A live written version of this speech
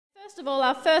First of all,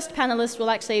 our first panellist will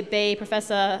actually be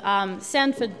Professor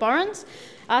Sanford Borens.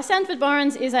 Sanford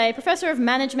Borens is a Professor of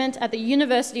Management at the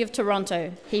University of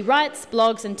Toronto. He writes,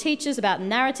 blogs and teaches about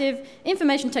narrative,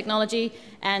 information technology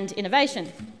and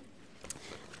innovation.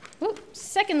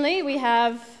 Secondly, we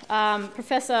have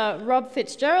Professor Rob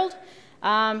Fitzgerald.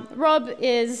 Rob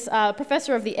is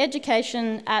Professor of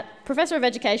Education at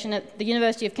the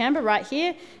University of Canberra, right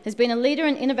here. Has been a leader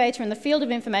and innovator in the field of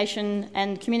information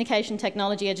and communication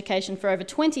technology education for over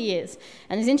 20 years,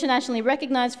 and is internationally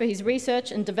recognised for his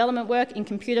research and development work in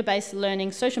computer-based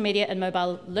learning, social media and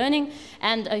mobile learning.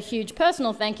 And a huge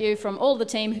personal thank you from all the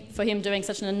team for him doing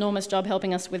such an enormous job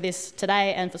helping us with this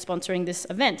today and for sponsoring this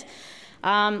event.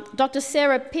 Dr.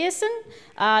 Sarah Pearson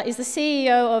is the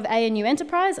CEO of ANU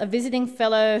Enterprise, a visiting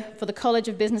fellow for the College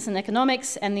of Business and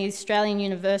Economics and the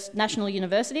Australian National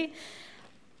University.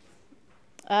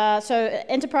 ANU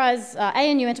Enterprise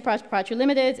Proprietary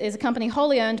Limited is a company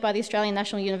wholly owned by the Australian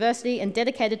National University and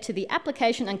dedicated to the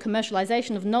application and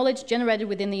commercialisation of knowledge generated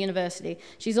within the university.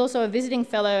 She's also a visiting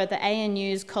fellow at the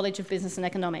ANU's College of Business and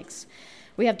Economics.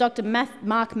 We have Dr.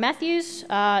 Mark Matthews,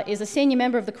 is a senior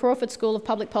member of the Crawford School of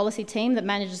Public Policy team that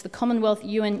manages the Commonwealth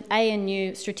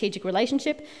ANU strategic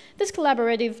relationship. This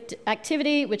collaborative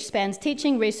activity, which spans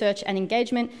teaching, research and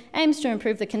engagement, aims to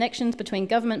improve the connections between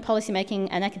government policymaking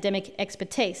and academic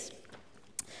expertise.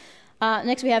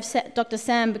 Next we have Dr.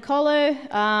 Sam Bucolo.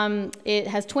 It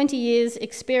has 20 years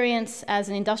experience as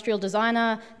an industrial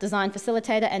designer, design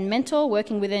facilitator and mentor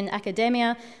working within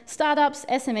academia, startups,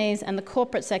 SMEs and the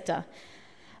corporate sector.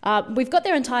 We've got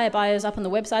their entire bios up on the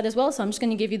website as well, so I'm just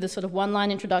going to give you the sort of one-line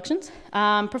introductions.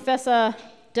 Professor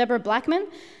Deborah Blackman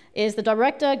is the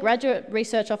Director, Graduate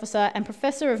Research Officer and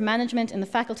Professor of Management in the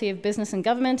Faculty of Business and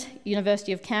Government,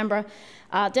 University of Canberra.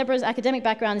 Deborah's academic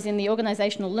background is in the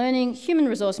organisational learning, human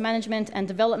resource management and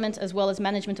development, as well as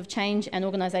management of change and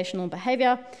organisational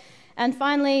behaviour. And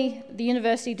finally, the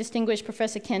University Distinguished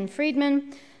Professor Ken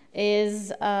Friedman is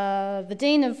the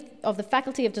Dean of the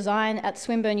Faculty of Design at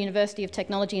Swinburne University of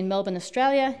Technology in Melbourne,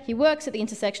 Australia. He works at the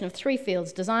intersection of three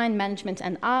fields, design, management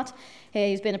and art.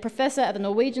 He's been a professor at the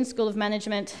Norwegian School of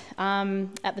Management,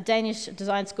 at the Danish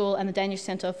Design School and the Danish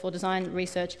Centre for Design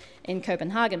Research in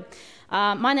Copenhagen.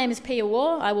 My name is Pia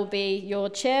Waugh. I will be your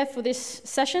chair for this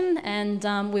session,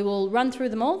 and we will run through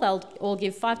them all. They'll all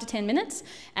give 5 to 10 minutes,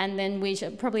 and then we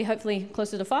should probably, hopefully,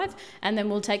 closer to 5, and then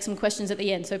we'll take some questions at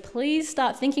the end. So please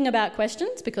start thinking about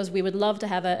questions, because we would love to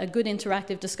have a good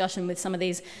interactive discussion with some of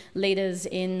these leaders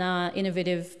in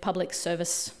innovative public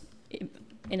service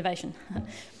innovation.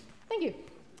 Thank you.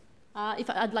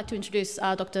 I'd like to introduce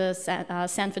Dr.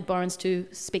 Sanford Borens to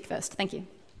speak first. Thank you.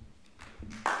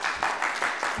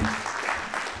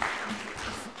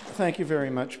 Thank you very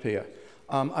much, Pia.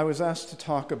 I was asked to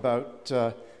talk about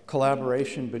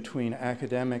collaboration between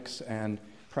academics and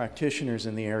practitioners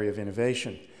in the area of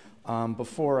innovation.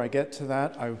 Before I get to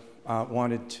that, I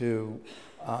wanted to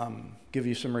give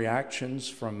you some reactions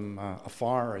from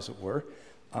afar, as it were,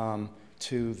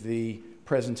 to the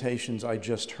presentations I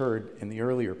just heard in the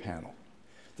earlier panel.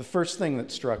 The first thing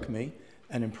that struck me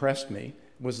and impressed me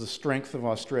was the strength of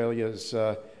Australia's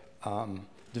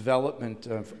development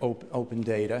of open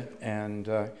data and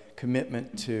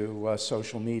commitment to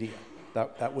social media.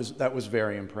 That was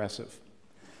very impressive.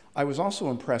 I was also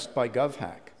impressed by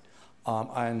GovHack,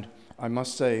 and I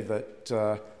must say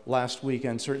that last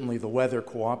weekend certainly the weather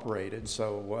cooperated,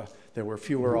 so there were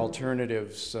fewer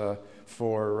alternatives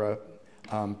for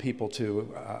people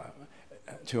to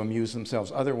amuse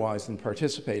themselves otherwise than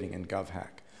participating in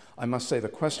GovHack. I must say the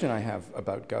question I have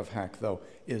about GovHack, though,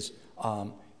 is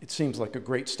it seems like a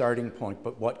great starting point,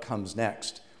 but what comes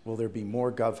next? Will there be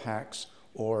more GovHacks,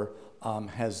 or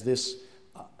has this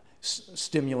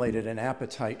stimulated an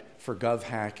appetite for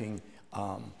GovHacking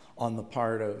on the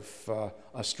part of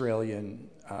Australian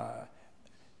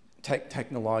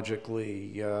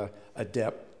technologically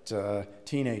adept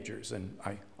teenagers? And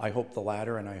I hope the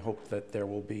latter, and I hope that there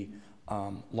will be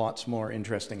lots more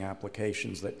interesting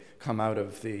applications that come out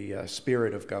of the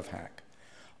spirit of GovHack.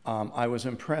 I was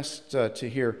impressed to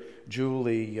hear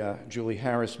Julie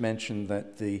Harris mention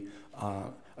that the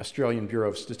Australian Bureau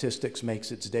of Statistics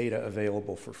makes its data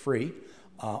available for free.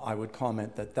 I would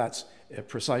comment that that's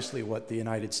precisely what the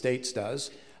United States does,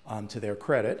 to their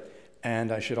credit.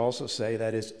 And I should also say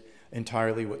that is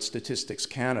entirely what Statistics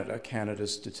Canada,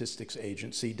 Canada's statistics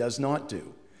agency, does not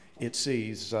do. It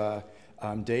sees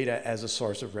data as a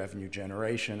source of revenue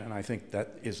generation, and I think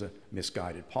that is a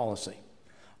misguided policy.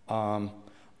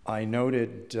 I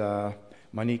noted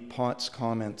Monique Pott's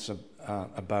comments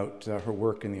about her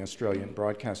work in the Australian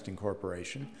Broadcasting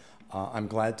Corporation. I'm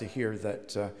glad to hear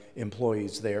that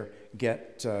employees there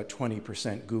get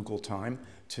 20% Google time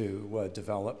to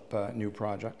develop new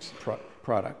projects.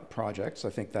 I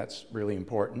think that's really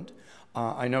important.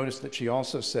 I noticed that she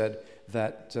also said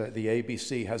that the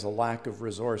ABC has a lack of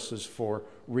resources for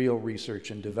real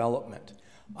research and development.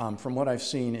 From what I've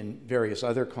seen in various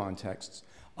other contexts,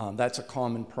 that's a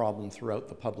common problem throughout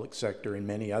the public sector in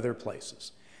many other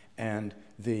places. And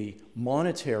the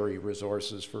monetary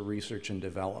resources for research and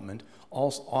development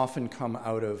also often come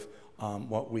out of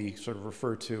what we sort of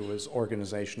refer to as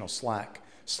organizational slack,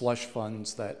 slush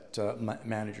funds that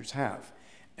managers have.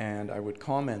 And I would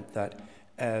comment that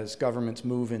as governments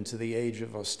move into the age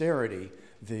of austerity,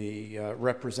 the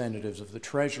representatives of the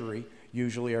Treasury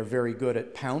usually are very good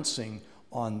at pouncing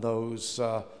on those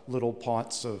little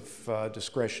pots of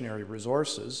discretionary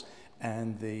resources,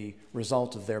 and the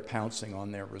result of their pouncing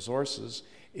on their resources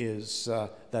is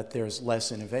that there's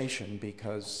less innovation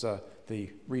because the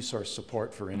resource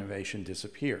support for innovation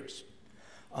disappears.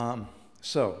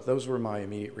 So those were my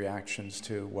immediate reactions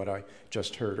to what I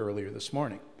just heard earlier this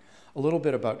morning. A little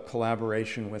bit about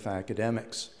collaboration with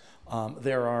academics.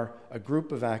 There are a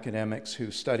group of academics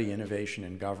who study innovation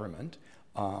in government.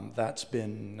 That's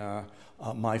been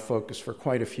my focus for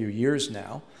quite a few years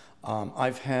now.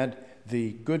 I've had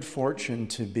the good fortune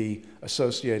to be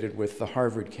associated with the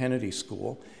Harvard Kennedy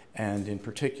School, and in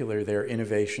particular their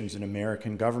Innovations in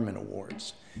American Government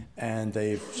Awards. And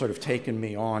they've sort of taken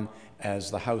me on as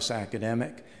the house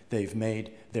academic. They've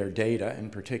made their data,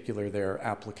 in particular their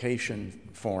application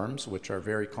forms, which are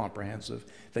very comprehensive,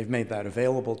 they've made that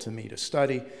available to me to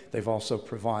study. They've also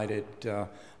provided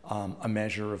a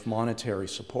measure of monetary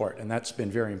support, and that's been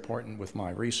very important with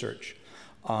my research.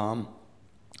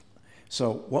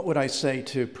 So what would I say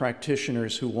to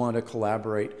practitioners who want to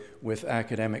collaborate with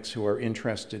academics who are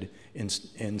interested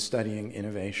in studying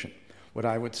innovation? What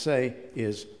I would say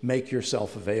is make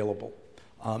yourself available.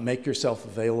 Make yourself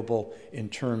available in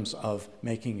terms of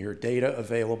making your data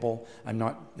available. I'm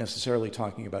not necessarily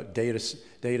talking about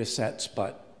data sets,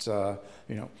 but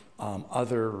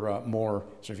other more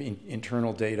sort of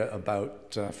internal data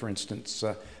about, for instance,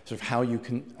 sort of how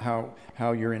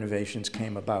your innovations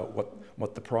came about,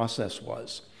 what the process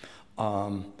was.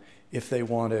 If they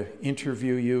want to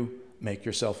interview you, make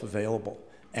yourself available.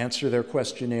 Answer their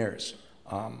questionnaires.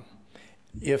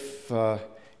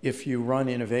 If you run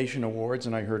innovation awards,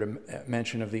 and I heard a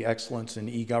mention of the Excellence in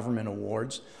E-Government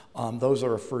Awards, those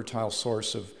are a fertile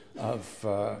source of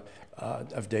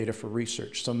data for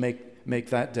research. So make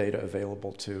that data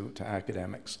available to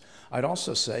academics. I'd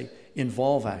also say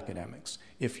involve academics.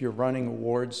 If you're running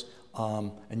awards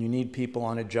and you need people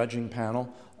on a judging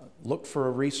panel, look for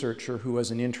a researcher who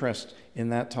has an interest in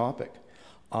that topic.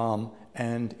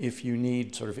 And if you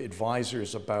need sort of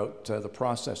advisors about the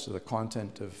process or the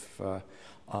content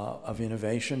of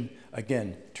innovation,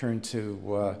 again, turn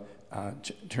to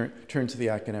the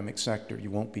academic sector.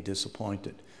 You won't be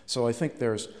disappointed. So I think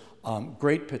there's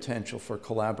great potential for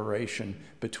collaboration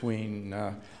between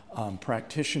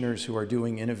practitioners who are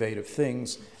doing innovative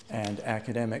things and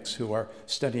academics who are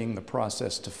studying the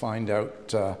process to find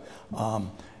out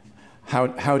how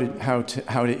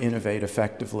to innovate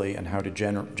effectively and how to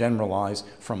generalize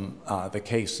from the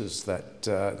cases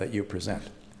that you present.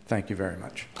 Thank you very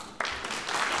much.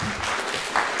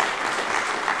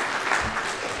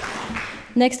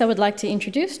 Next, I would like to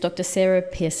introduce Dr. Sarah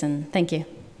Pearson. Thank you.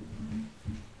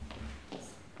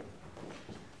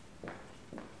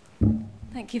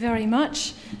 Thank you very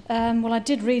much. Well, I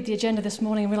did read the agenda this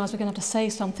morning and realised we're going to have to say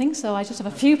something, so I just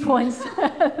have a few points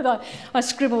that I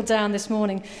scribbled down this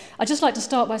morning. I'd just like to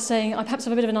start by saying I perhaps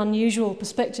have a bit of an unusual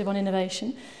perspective on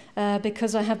innovation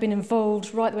because I have been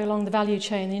involved right the way along the value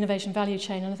chain, the innovation value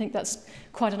chain, and I think that's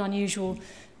quite an unusual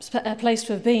place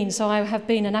to have been. So I have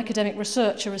been an academic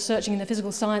researcher researching in the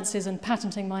physical sciences and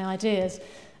patenting my ideas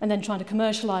and then trying to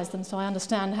commercialise them, so I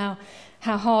understand how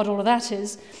hard all of that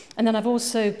is. And then I've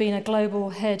also been a global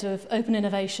head of open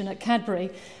innovation at Cadbury,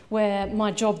 where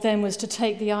my job then was to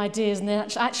take the ideas and then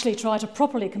actually try to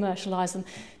properly commercialise them.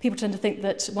 People tend to think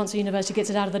that once a university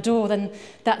gets it out of the door, then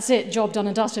that's it, job done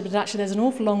and dusted, but actually there's an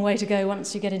awful long way to go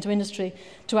once you get into industry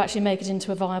to actually make it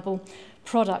into a viable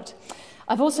product.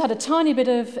 I've also had a tiny bit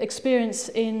of experience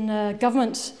in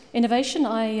government innovation.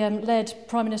 I led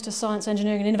Prime Minister's Science,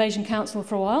 Engineering and Innovation Council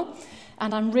for a while,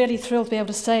 and I'm really thrilled to be able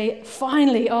to say,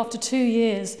 finally, after 2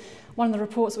 years, one of the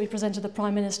reports that we presented to the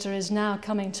Prime Minister is now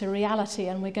coming to reality,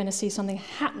 and we're going to see something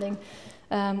happening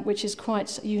which is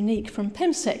quite unique from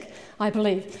MAppsc, I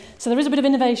believe. So there is a bit of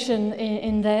innovation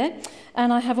in there,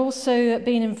 and I have also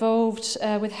been involved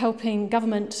with helping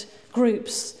government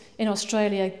groups in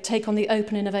Australia take on the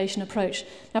open innovation approach.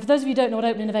 Now, for those of you who don't know what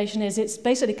open innovation is, it's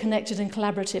basically connected and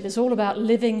collaborative. It's all about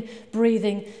living,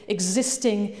 breathing,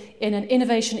 existing in an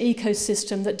innovation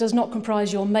ecosystem that does not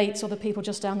comprise your mates or the people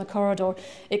just down the corridor.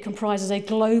 It comprises a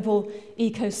global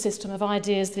ecosystem of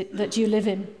ideas that you live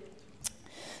in.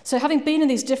 So having been in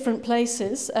these different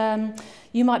places,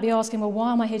 you might be asking, well,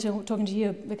 why am I here talking to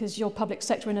you? Because you're public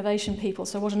sector innovation people,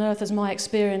 so what on earth has my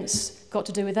experience got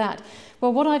to do with that?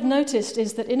 Well, what I've noticed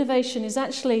is that innovation is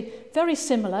actually very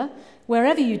similar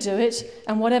wherever you do it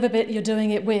and whatever bit you're doing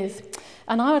it with.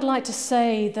 And I would like to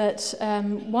say that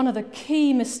one of the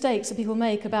key mistakes that people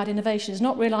make about innovation is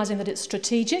not realising that it's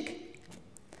strategic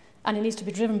and it needs to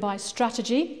be driven by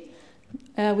strategy.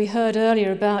 We heard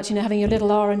earlier about having your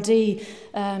little R&D,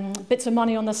 bits of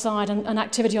money on the side and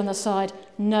activity on the side.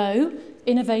 No,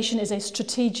 innovation is a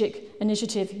strategic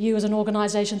initiative. You as an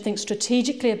organisation think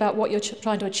strategically about what you're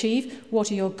trying to achieve,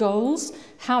 what are your goals,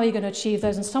 how are you going to achieve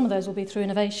those, and some of those will be through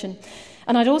innovation.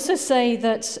 And I'd also say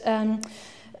that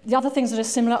the other things that are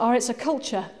similar are it's a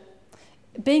culture.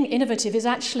 Being innovative is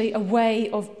actually a way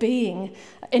of being.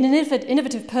 In an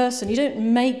innovative person, you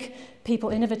don't make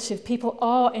people innovative. People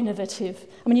are innovative.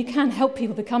 I mean, you can help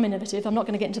people become innovative. I'm not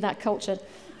going to get into that culture,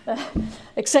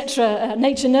 etc.,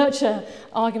 nature-nurture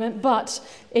argument, but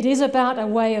it is about a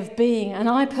way of being. And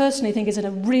I personally think it's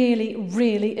a really,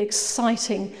 really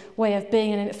exciting way of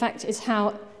being. And in fact, it's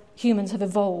how humans have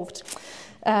evolved.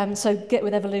 So get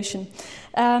with evolution.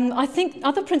 I think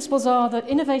other principles are that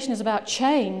innovation is about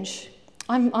change.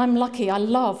 I'm lucky. I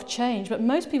love change. But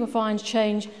most people find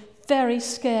change very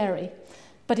scary.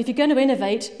 But if you're going to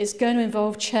innovate, it's going to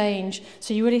involve change.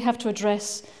 So you really have to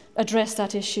address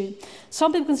that issue.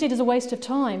 Some people can see it as a waste of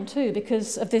time too,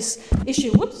 because of this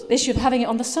issue of having it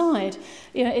on the side.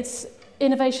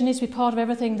 Innovation needs to be part of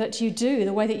everything that you do,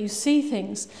 the way that you see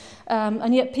things.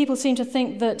 And yet people seem to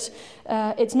think that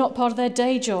it's not part of their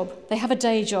day job. They have a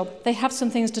day job. They have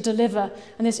some things to deliver.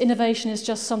 And this innovation is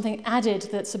just something added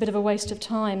that's a bit of a waste of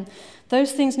time.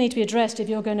 Those things need to be addressed if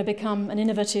you're going to become an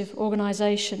innovative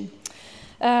organisation.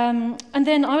 And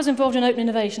then I was involved in open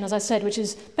innovation, as I said, which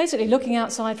is basically looking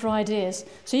outside for ideas.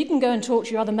 So you can go and talk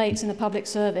to your other mates in the public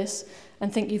service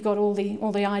and think you've got all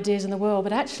the ideas in the world,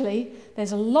 but actually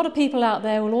there's a lot of people out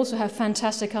there who will also have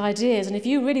fantastic ideas. And if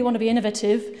you really want to be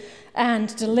innovative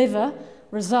and deliver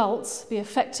results, be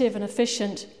effective and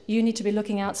efficient, you need to be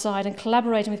looking outside and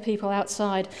collaborating with people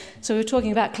outside. So we're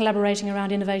talking about collaborating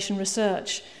around innovation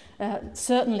research.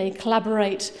 Certainly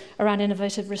collaborate around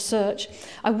innovative research.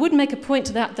 I would make a point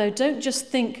to that, though. Don't just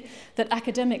think that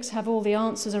academics have all the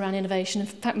answers around innovation. In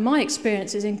fact, my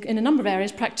experience is in a number of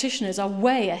areas, practitioners are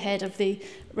way ahead of the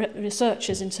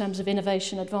researchers in terms of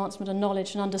innovation, advancement and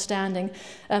knowledge and understanding.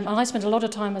 And I spent a lot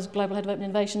of time as Global Head of Open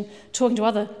Innovation talking to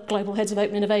other Global Heads of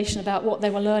Open Innovation about what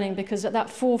they were learning, because at that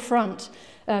forefront,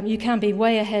 you can be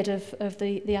way ahead of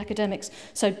the academics.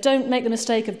 So don't make the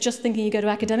mistake of just thinking you go to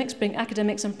academics. Bring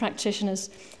academics and practitioners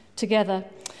together.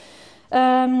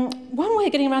 One way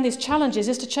of getting around these challenges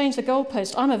is to change the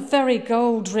goalpost. I'm a very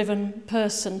goal-driven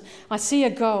person. I see a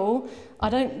goal. I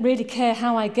don't really care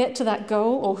how I get to that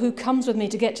goal or who comes with me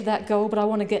to get to that goal, but I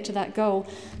want to get to that goal.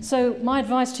 So my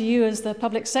advice to you as the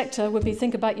public sector would be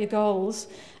think about your goals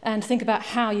and think about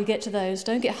how you get to those.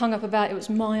 Don't get hung up about it was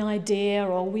my idea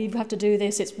or we have to do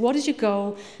this. It's what is your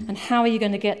goal and how are you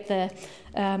going to get there?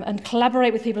 And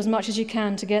collaborate with people as much as you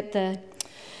can to get there.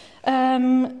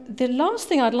 The last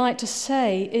thing I'd like to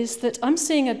say is that I'm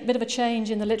seeing a bit of a change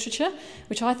in the literature,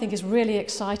 which I think is really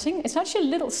exciting. It's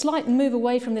actually a slight move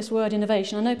away from this word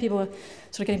innovation. I know people are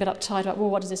sort of getting a bit uptight about,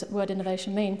 well, what does this word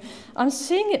innovation mean? I'm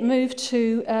seeing it move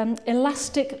to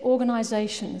elastic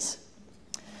organisations.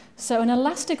 So an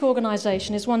elastic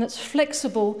organisation is one that's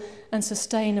flexible and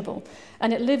sustainable.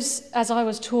 And it lives, as I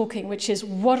was talking, which is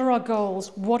what are our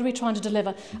goals? What are we trying to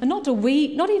deliver? And not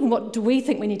even what do we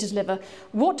think we need to deliver.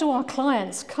 What do our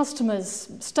clients, customers,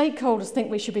 stakeholders think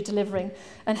we should be delivering?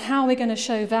 And how are we going to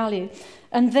show value?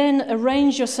 And then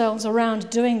arrange yourselves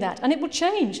around doing that. And it will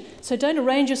change. So don't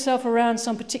arrange yourself around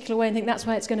some particular way and think that's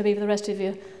where it's going to be for the rest of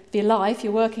your life,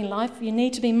 your working life. You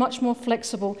need to be much more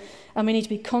flexible, and we need to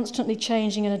be constantly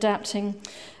changing and adapting.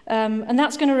 And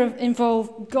that's going to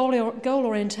involve goal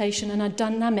orientation and a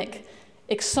dynamic,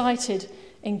 excited,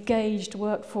 engaged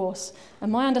workforce.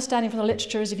 And my understanding from the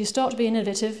literature is if you start to be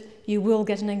innovative, you will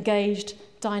get an engaged,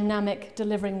 dynamic,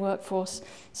 delivering workforce.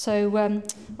 So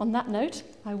on that note,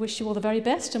 I wish you all the very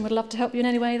best and would love to help you in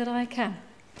any way that I can.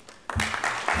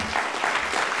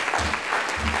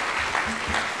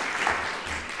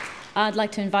 I'd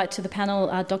like to invite to the panel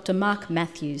Dr. Mark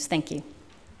Matthews. Thank you.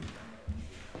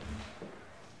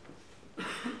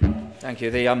 Thank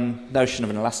you. The notion of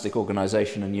an elastic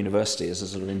organisation and university is a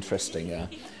sort of interesting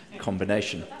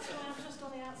combination. That's why I'm just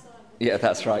on the outside. Yeah,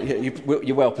 that's right.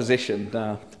 You're well positioned.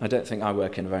 I don't think I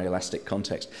work in a very elastic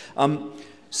context.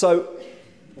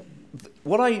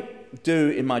 What I do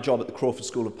in my job at the Crawford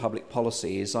School of Public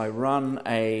Policy is I run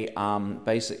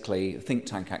basically think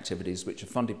tank activities which are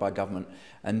funded by government,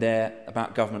 and they're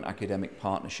about government academic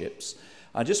partnerships.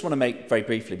 I just want to make, very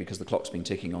briefly, because the clock's been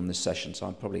ticking on this session, so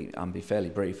I'll probably be fairly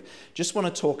brief, just want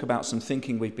to talk about some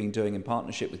thinking we've been doing in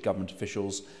partnership with government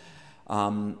officials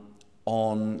given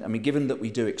that we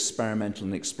do experimental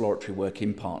and exploratory work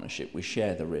in partnership, we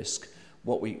share the risk.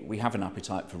 We have an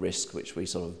appetite for risk, which we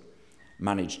sort of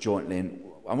manage jointly, and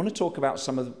I want to talk about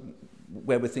some of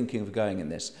where we're thinking of going in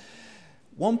this.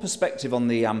 One perspective on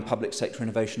the public sector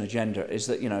innovation agenda is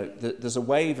that, there's a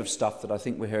wave of stuff that I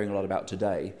think we're hearing a lot about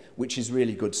today, which is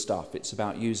really good stuff. It's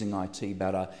about using IT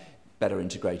better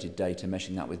integrated data,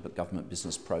 meshing that with government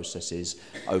business processes,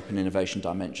 open innovation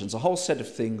dimensions, a whole set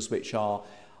of things which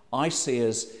I see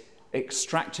as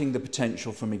extracting the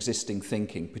potential from existing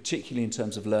thinking, particularly in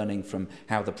terms of learning from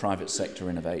how the private sector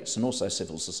innovates, and also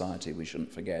civil society, we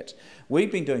shouldn't forget.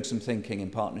 We've been doing some thinking in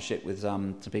partnership with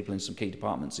some people in some key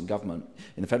departments in government,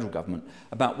 in the federal government,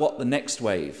 about what the next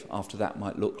wave after that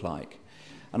might look like.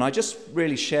 And I just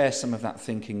really share some of that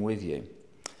thinking with you.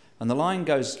 And the line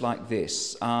goes like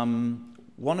this. One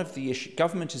of the issues,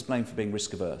 government is blamed for being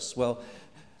risk averse. Well,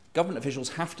 government officials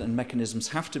and mechanisms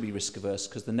have to be risk averse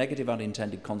because the negative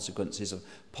unintended consequences of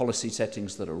policy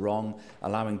settings that are wrong,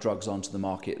 allowing drugs onto the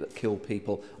market that kill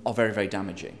people, are very, very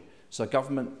damaging. So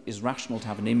government is rational to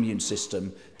have an immune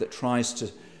system that tries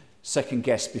to second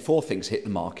guess before things hit the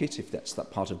market, if that's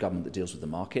that part of government that deals with the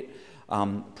market,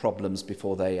 problems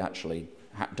before they actually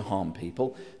to harm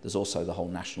people. There's also the whole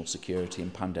national security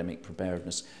and pandemic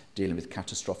preparedness dealing with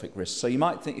catastrophic risks. So you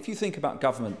might think, if you think about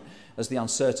government as the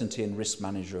uncertainty and risk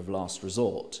manager of last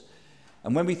resort,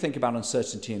 and when we think about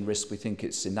uncertainty and risk, we think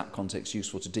it's in that context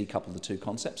useful to decouple the two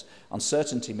concepts.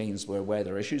 Uncertainty means we're aware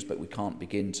there are issues, but we can't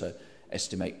begin to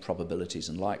estimate probabilities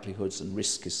and likelihoods, and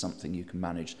risk is something you can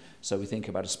manage. So we think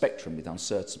about a spectrum with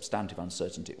substantive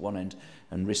uncertainty at one end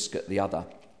and risk at the other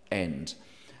end.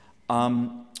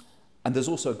 And there's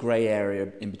also a grey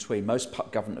area in between. Most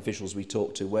government officials we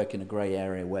talk to work in a grey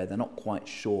area where they're not quite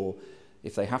sure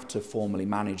if they have to formally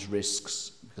manage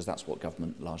risks, because that's what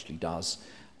government largely does.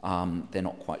 They're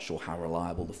not quite sure how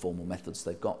reliable the formal methods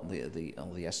they've got,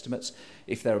 all the estimates.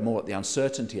 If they're more at the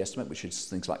uncertainty estimate, which is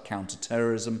things like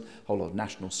counter-terrorism, a whole lot of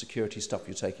national security stuff,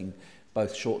 you're taking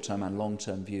both short-term and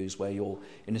long-term views where you're,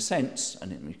 in a sense,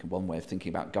 and one way of thinking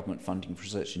about government funding for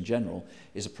research in general,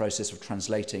 is a process of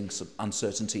translating some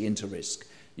uncertainty into risk.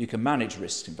 You can manage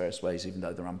risks in various ways, even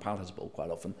though they're unpalatable quite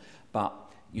often, but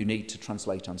you need to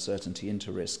translate uncertainty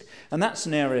into risk. And that's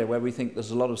an area where we think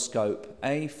there's a lot of scope,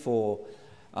 for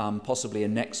possibly a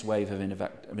next wave of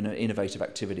innovative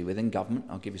activity within government.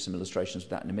 I'll give you some illustrations of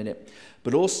that in a minute.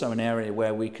 But also an area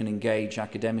where we can engage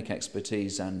academic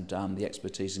expertise and the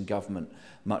expertise in government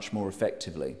much more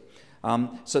effectively.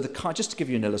 Just to give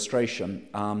you an illustration,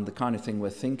 the kind of thing we're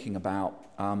thinking about,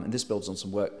 and this builds on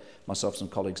some work myself and some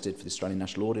colleagues did for the Australian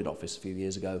National Audit Office a few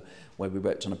years ago, where we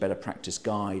worked on a better practice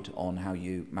guide on how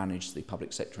you manage the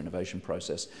public sector innovation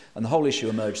process. And the whole issue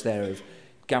emerged there of,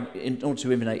 in order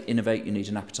to innovate, you need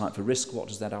an appetite for risk. What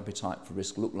does that appetite for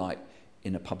risk look like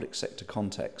in a public sector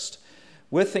context?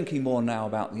 We're thinking more now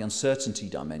about the uncertainty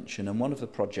dimension, and one of the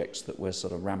projects that we're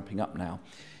sort of ramping up now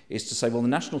is to say, well, the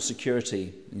national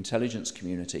security intelligence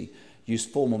community use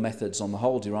formal methods on the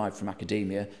whole derived from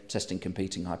academia, testing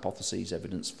competing hypotheses,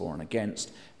 evidence for and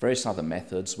against, various other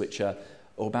methods which are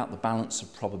all about the balance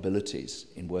of probabilities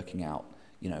in working out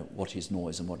what is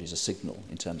noise and what is a signal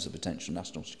in terms of potential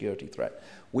national security threat.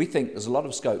 We think there's a lot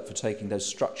of scope for taking those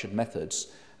structured methods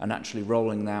and actually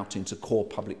rolling them out into core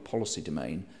public policy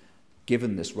domain,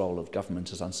 given this role of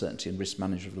government as uncertainty and risk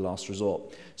manager of the last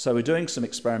resort. So we're doing some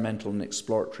experimental and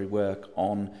exploratory work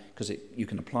on, because you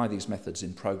can apply these methods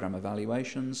in programme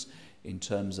evaluations, in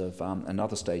terms of and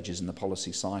other stages in the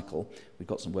policy cycle. We've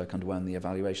got some work underway on the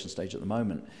evaluation stage at the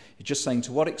moment. It's just saying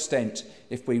to what extent,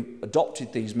 if we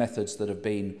adopted these methods that have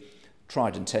been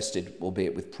tried and tested,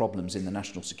 albeit with problems in the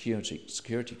national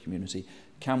security community,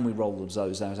 can we roll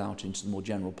those out into the more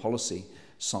general policy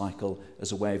cycle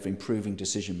as a way of improving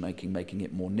decision making, making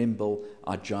it more nimble,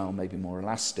 agile, maybe more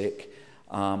elastic,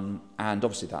 and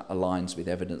obviously that aligns with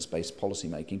evidence-based policy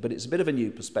making, but it's a bit of a new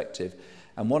perspective.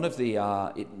 And one of the,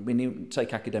 we need to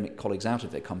take academic colleagues out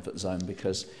of their comfort zone,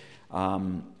 because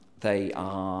they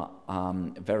are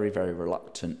very, very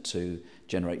reluctant to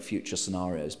generate future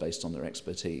scenarios based on their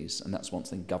expertise. And that's one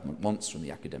thing government wants from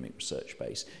the academic research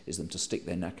base, is them to stick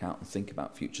their neck out and think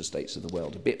about future states of the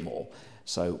world a bit more.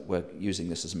 So we're using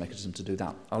this as a mechanism to do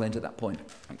that. I'll end at that point.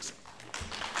 Thanks.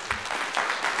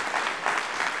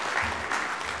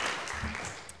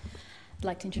 I'd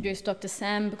like to introduce Dr.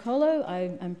 Sam Bucolo.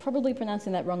 I'm probably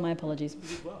pronouncing that wrong. My apologies. You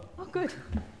did well. Oh, good.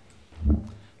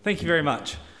 Thank you very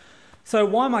much. So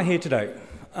why am I here today?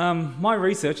 My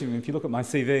research, if you look at my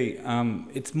CV,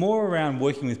 it's more around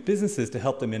working with businesses to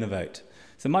help them innovate.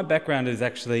 So my background is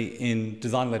actually in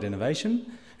design-led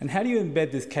innovation, and how do you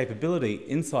embed this capability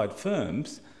inside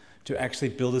firms to actually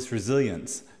build this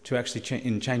resilience to actually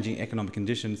in changing economic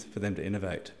conditions for them to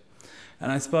innovate?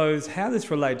 And I suppose how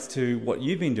this relates to what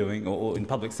you've been doing, or in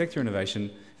public sector innovation,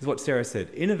 is what Sarah said.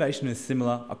 Innovation is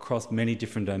similar across many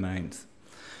different domains.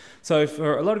 So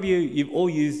for a lot of you, you've all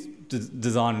used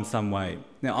design in some way.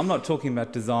 Now, I'm not talking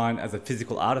about design as a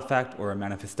physical artifact or a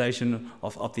manifestation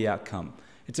of the outcome.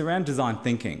 It's around design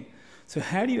thinking. So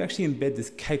how do you actually embed this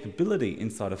capability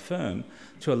inside a firm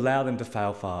to allow them to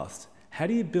fail fast? How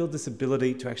do you build this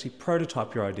ability to actually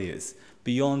prototype your ideas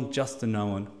beyond just the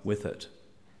known with it?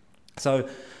 So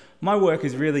my work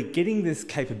is really getting this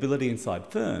capability inside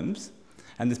firms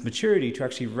and this maturity to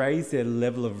actually raise their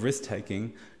level of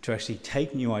risk-taking to actually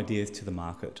take new ideas to the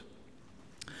market.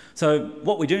 So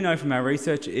what we do know from our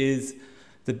research is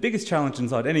the biggest challenge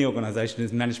inside any organisation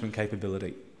is management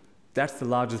capability. That's the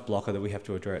largest blocker that we have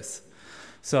to address.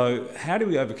 So how do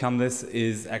we overcome this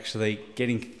is actually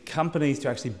getting companies to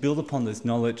actually build upon this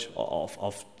knowledge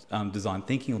of design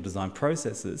thinking or design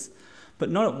processes,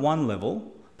 but not at one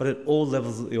level, but at all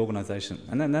levels of the organisation.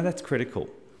 And that's critical.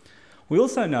 We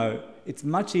also know it's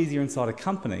much easier inside a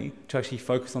company to actually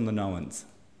focus on the knowns.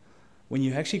 When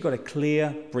you've actually got a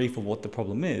clear brief of what the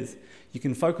problem is, you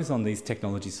can focus on these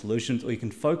technology solutions, or you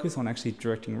can focus on actually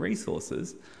directing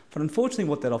resources. But unfortunately,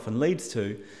 what that often leads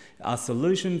to are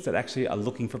solutions that actually are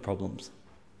looking for problems.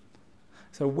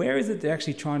 So where is it they're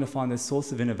actually trying to find this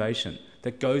source of innovation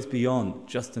that goes beyond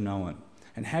just the known?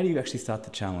 And how do you actually start the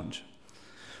challenge?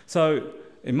 So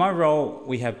in my role,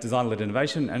 we have design-led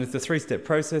innovation, and it's a three-step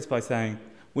process by saying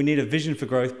we need a vision for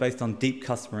growth based on deep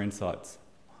customer insights.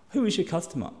 Who is your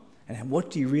customer? And what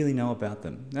do you really know about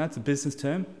them? Now, it's a business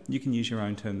term. You can use your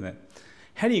own term there.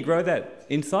 How do you grow that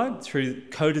insight? Through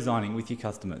co-designing with your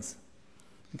customers.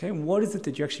 Okay, what is it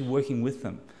that you're actually working with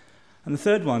them? And the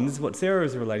third one, this is what Sarah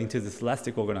is relating to, this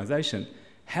elastic organisation.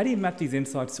 How do you map these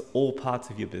insights to all parts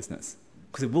of your business?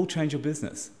 Because it will change your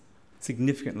business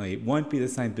significantly. It won't be the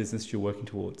same business you're working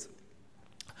towards.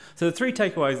 So the three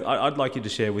takeaways I'd like you to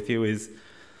share with you is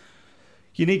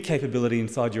you need capability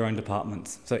inside your own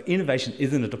departments. So innovation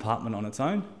isn't a department on its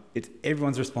own. It's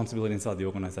everyone's responsibility inside the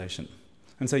organisation.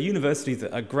 And so universities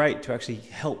are great to actually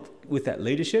help with that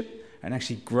leadership and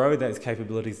actually grow those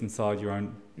capabilities inside your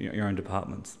own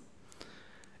departments.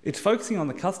 It's focusing on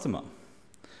the customer.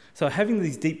 So having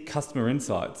these deep customer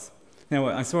insights. Now,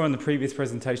 I saw in the previous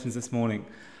presentations this morning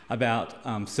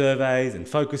about surveys and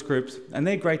focus groups, and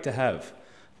they're great to have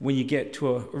when you get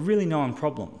to a really known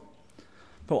problem.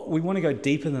 But we want to go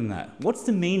deeper than that. What's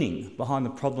the meaning behind the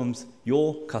problems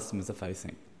your customers are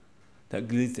facing that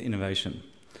leads to innovation?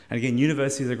 And again,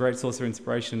 universities are a great source of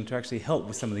inspiration to actually help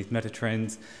with some of these meta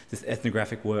trends, this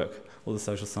ethnographic work, or the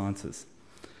social sciences.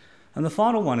 And the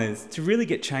final one is, to really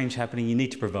get change happening, you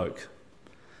need to provoke.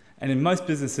 And in most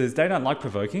businesses, they don't like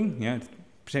provoking. It's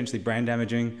potentially brand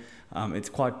damaging. It's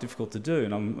quite difficult to do.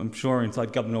 And I'm sure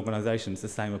inside government organisations, the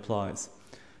same applies.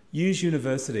 Use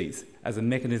universities as a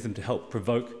mechanism to help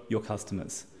provoke your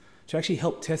customers, to actually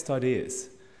help test ideas,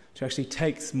 to actually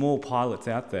take small pilots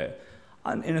out there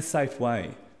in a safe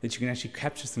way that you can actually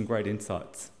capture some great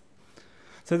insights.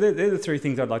 So they're the three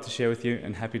things I'd like to share with you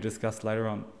and happy to discuss later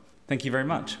on. Thank you very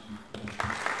much.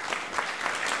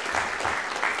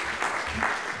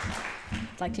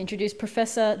 I'd like to introduce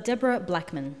Professor Deborah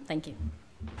Blackman. Thank you.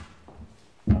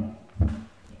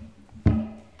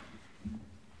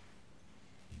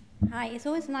 Hi, it's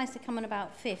always nice to come on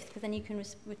about fifth, because then you can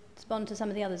respond to some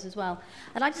of the others as well.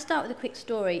 I'd like to start with a quick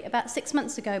story. About 6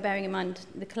 months ago, bearing in mind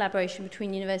the collaboration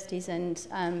between universities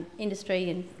and industry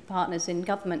and partners in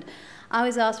government, I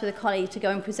was asked with a colleague to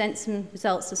go and present some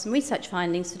results of some research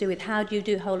findings to do with how do you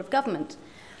do whole of government.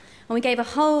 And we gave a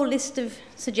whole list of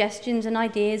suggestions and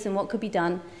ideas and what could be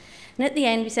done. And at the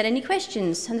end, we said, any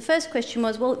questions? And the first question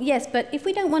was, well, yes, but if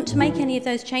we don't want to make any of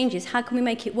those changes, how can we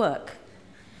make it work?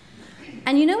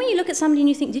 And you know when you look at somebody and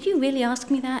you think, did you really ask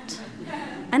me that?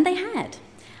 And they had.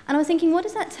 And I was thinking, what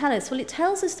does that tell us? Well, it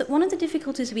tells us that one of the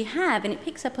difficulties we have, and it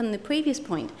picks up on the previous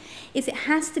point, is it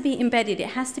has to be embedded, it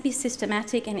has to be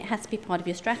systematic, and it has to be part of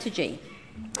your strategy.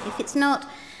 If it's not,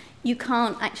 you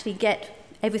can't actually get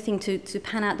everything to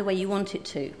pan out the way you want it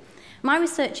to. My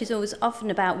research is always often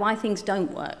about why things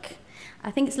don't work. I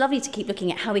think it's lovely to keep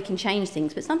looking at how we can change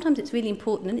things, but sometimes it's really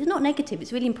important, and it's not negative,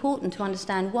 it's really important to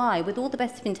understand why, with all the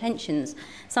best of intentions,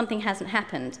 something hasn't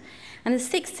happened. And there's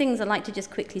 6 things I'd like to just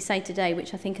quickly say today,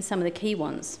 which I think are some of the key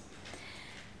ones.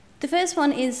 The first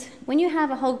one is, when you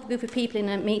have a whole group of people in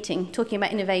a meeting talking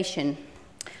about innovation,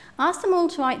 ask them all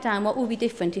to write down what will be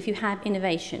different if you had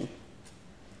innovation.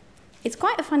 It's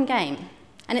quite a fun game,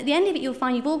 and at the end of it you'll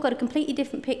find you've all got a completely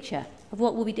different picture of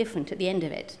what will be different at the end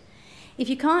of it. If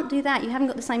you can't do that, you haven't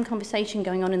got the same conversation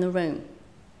going on in the room.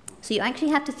 So you actually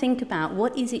have to think about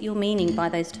what is it you're meaning by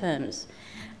those terms.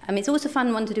 It's also a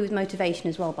fun one to do with motivation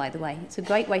as well, by the way. It's a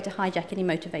great way to hijack any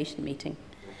motivation meeting.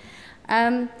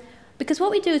 Because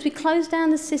what we do is we close down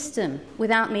the system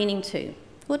without meaning to.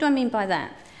 What do I mean by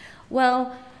that?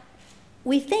 Well,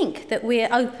 we think that we're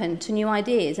open to new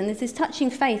ideas, and there's this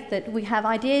touching faith that we have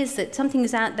ideas that something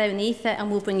is out there in the ether and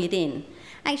we'll bring it in.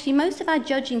 Actually, most of our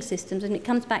judging systems, and it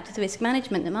comes back to the risk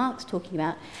management that Mark's talking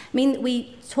about, mean that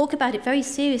we talk about it very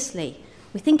seriously,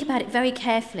 we think about it very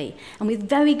carefully, and with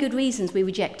very good reasons we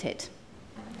reject it.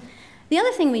 The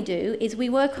other thing we do is we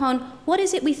work on what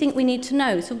is it we think we need to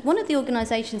know. So one of the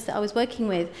organisations that I was working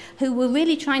with who were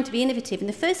really trying to be innovative, and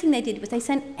the first thing they did was they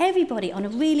sent everybody on a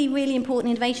really, really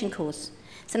important innovation course.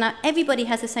 So now everybody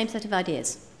has the same set of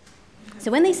ideas.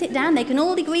 So when they sit down, they can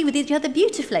all agree with each other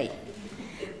beautifully.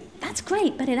 That's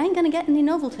great, but it ain't going to get any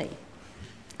novelty.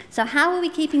 So how are we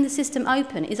keeping the system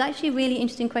open is actually a really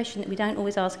interesting question that we don't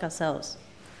always ask ourselves.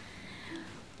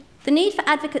 The need for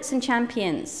advocates and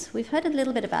champions. We've heard a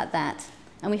little bit about that,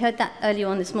 and we heard that earlier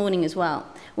on this morning as well.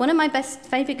 One of my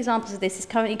favourite examples of this is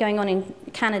currently going on in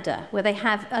Canada, where they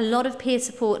have a lot of peer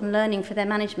support and learning for their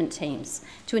management teams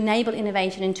to enable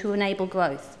innovation and to enable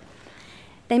growth.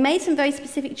 They made some very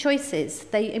specific choices.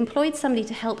 They employed somebody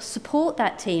to help support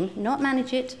that team, not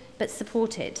manage it, but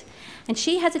support it. And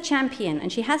she has a champion,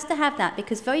 and she has to have that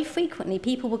because very frequently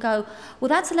people will go, well,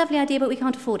 that's a lovely idea, but we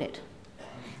can't afford it.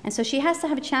 And so she has to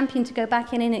have a champion to go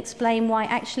back in and explain why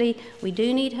actually we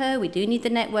do need her, we do need the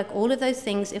network, all of those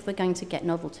things if we're going to get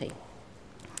novelty.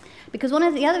 Because one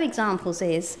of the other examples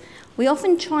is we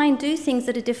often try and do things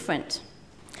that are different.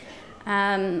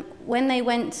 When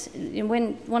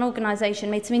one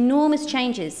organisation made some enormous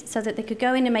changes so that they could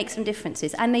go in and make some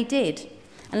differences, and they did.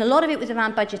 And a lot of it was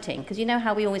around budgeting, because you know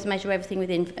how we always measure everything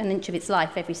within an inch of its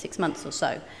life every 6 months or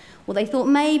so. Well, they thought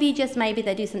maybe, just maybe,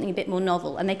 they'd do something a bit more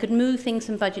novel, and they could move things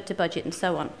from budget to budget and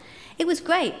so on. It was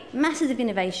great, massive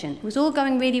innovation. It was all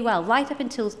going really well, right up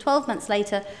until 12 months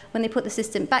later when they put the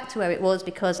system back to where it was,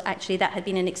 because actually that had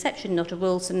been an exception, not a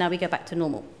rule, so now we go back to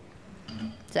normal.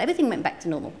 So everything went back to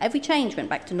normal. Every change went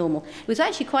back to normal. It was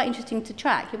actually quite interesting to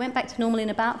track. It went back to normal in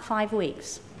about 5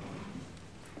 weeks.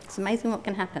 It's amazing what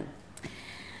can happen.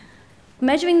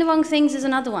 Measuring the wrong things is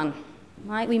another one.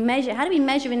 Right? How do we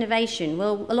measure innovation?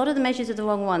 Well, a lot of the measures are the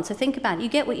wrong ones. So think about it. You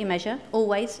get what you measure,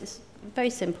 always. It's very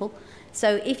simple.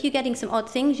 So if you're getting some odd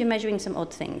things, you're measuring some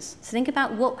odd things. So think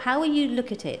about how will you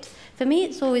look at it. For me,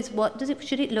 it's always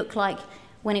should it look like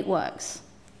when it works?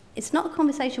 It's not a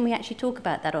conversation we actually talk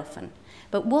about that often.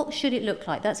 But what should it look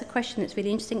like? That's a question that's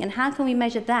really interesting. And how can we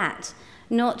measure that?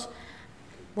 Not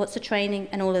what's the training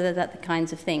and all of the other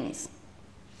kinds of things.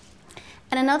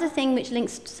 And another thing which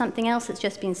links to something else that's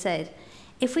just been said,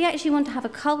 if we actually want to have a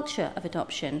culture of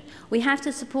adoption, we have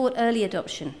to support early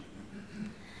adoption. I'll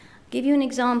give you an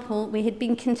example. We had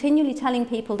been continually telling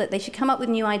people that they should come up with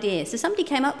new ideas. So somebody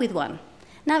came up with one.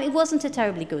 Now, it wasn't a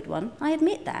terribly good one, I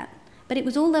admit that, but it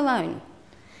was all their own.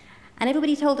 And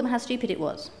everybody told them how stupid it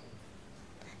was.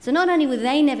 So not only were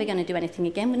they never going to do anything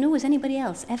again, but nor was anybody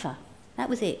else, ever. That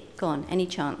was it, gone, any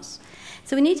chance.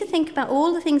 So we need to think about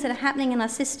all the things that are happening in our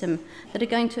system that are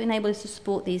going to enable us to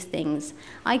support these things.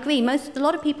 I agree, a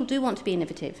lot of people do want to be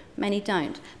innovative, many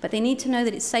don't, but they need to know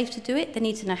that it's safe to do it, they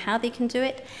need to know how they can do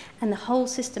it, and the whole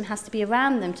system has to be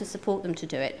around them to support them to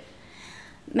do it.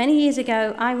 Many years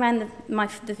ago, I ran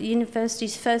the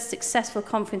university's first successful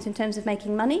conference in terms of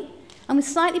making money, and was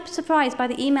slightly surprised by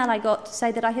the email I got to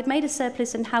say that I had made a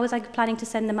surplus and how was I planning to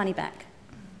send the money back.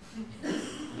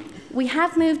 We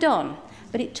have moved on,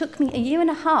 but it took me 1.5 years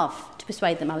to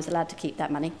persuade them I was allowed to keep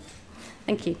that money.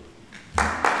 Thank you.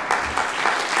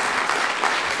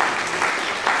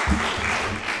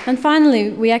 And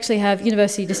finally, we actually have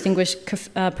University Distinguished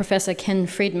Professor Ken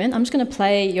Friedman. I'm just going to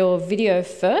play your video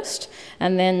first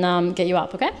and then get you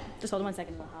up, okay? Just hold on 1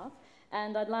 second.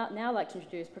 And I'd now like to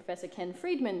introduce Professor Ken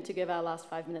Friedman to give our last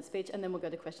 5-minute speech, and then we'll go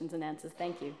to questions and answers.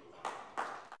 Thank you.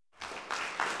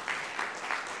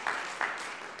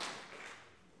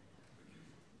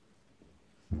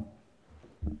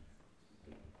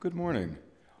 Good morning.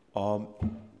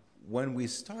 When we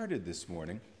started this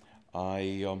morning,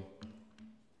 I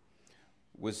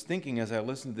was thinking as I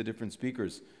listened to the different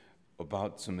speakers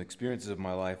about some experiences of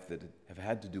my life that have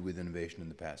had to do with innovation in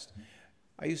the past.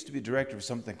 I used to be director of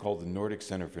something called the Nordic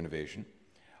Center for Innovation,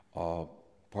 a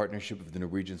partnership of the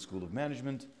Norwegian School of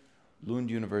Management, Lund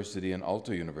University, and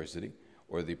Aalto University,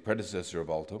 or the predecessor of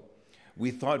Aalto. We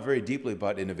thought very deeply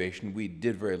about innovation. We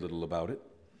did very little about it.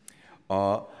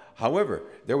 However,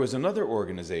 there was another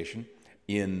organization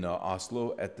in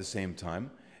Oslo at the same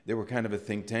time. They were kind of a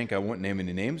think tank. I won't name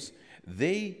any names.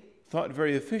 They thought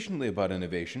very efficiently about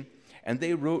innovation, and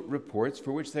they wrote reports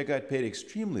for which they got paid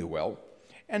extremely well,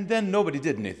 and then nobody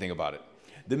did anything about it.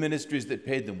 The ministries that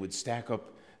paid them would stack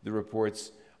up the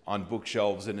reports on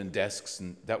bookshelves and in desks,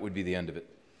 and that would be the end of it.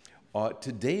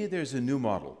 Today, there's a new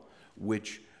model,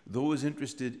 which those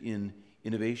interested in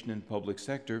innovation in public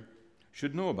sector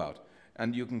should know about.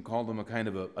 And you can call them a kind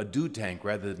of a do tank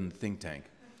rather than think tank.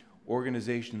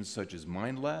 Organizations such as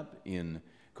MindLab in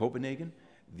Copenhagen,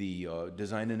 the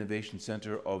Design Innovation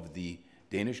Center of the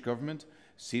Danish government,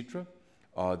 Sitra,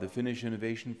 the Finnish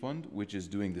Innovation Fund, which is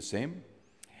doing the same.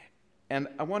 And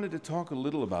I wanted to talk a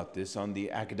little about this on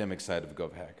the academic side of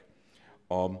GovHack.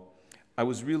 I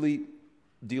was really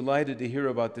delighted to hear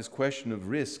about this question of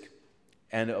risk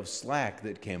and of slack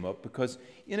that came up, because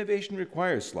innovation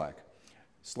requires slack.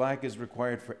 Slack is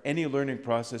required for any learning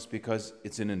process because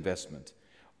it's an investment.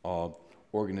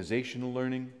 Organizational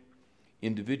learning,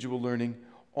 individual learning,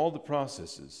 all the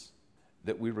processes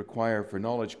that we require for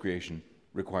knowledge creation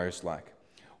require slack.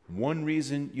 One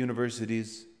reason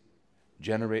universities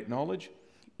generate knowledge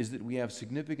is that we have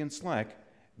significant slack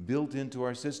built into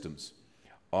our systems.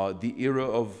 The era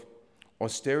of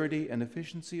austerity and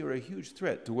efficiency are a huge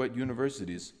threat to what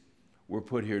universities were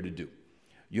put here to do.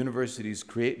 Universities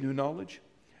create new knowledge.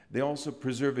 They also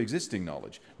preserve existing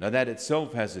knowledge. Now that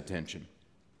itself has a tension,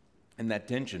 and that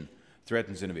tension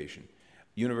threatens innovation.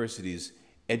 Universities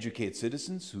educate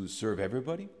citizens who serve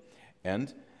everybody,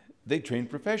 and they train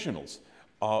professionals,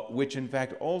 which in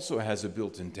fact also has a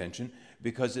built-in tension,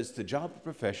 because it's the job of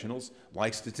professionals,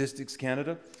 like Statistics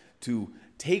Canada, to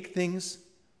take things,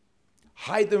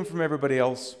 hide them from everybody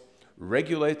else,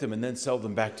 regulate them, and then sell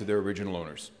them back to their original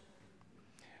owners.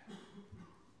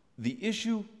 The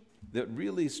issue that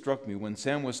really struck me when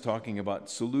Sam was talking about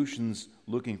solutions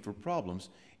looking for problems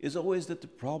is always that the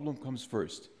problem comes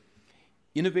first.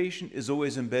 Innovation is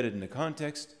always embedded in a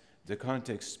context. The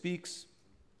context speaks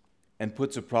and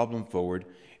puts a problem forward.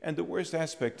 And the worst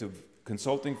aspect of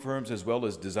consulting firms as well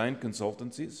as design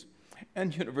consultancies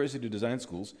and university design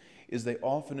schools is they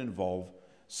often involve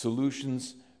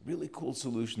solutions, really cool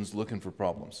solutions looking for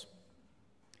problems.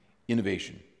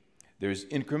 Innovation. There's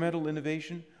incremental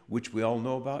innovation, which we all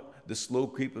know about, the slow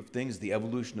creep of things, the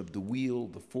evolution of the wheel,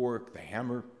 the fork, the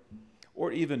hammer,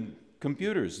 or even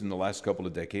computers in the last couple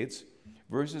of decades,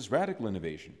 versus radical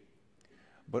innovation.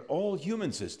 But all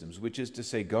human systems, which is to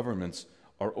say governments,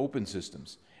 are open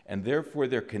systems, and therefore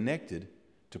they're connected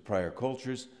to prior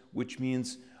cultures, which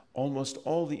means almost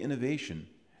all the innovation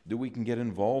that we can get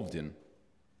involved in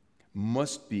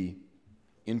must be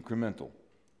incremental.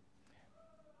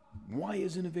 Why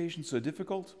is innovation so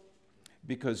difficult?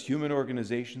 Because human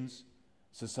organizations,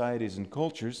 societies, and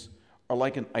cultures are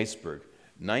like an iceberg.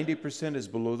 90% is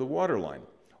below the waterline.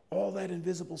 All that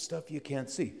invisible stuff you can't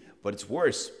see. But it's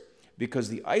worse, because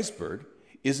the iceberg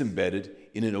is embedded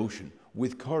in an ocean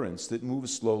with currents that move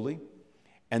slowly,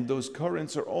 and those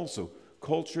currents are also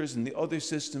cultures and the other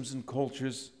systems and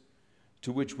cultures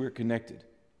to which we're connected.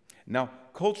 Now,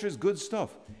 culture is good stuff.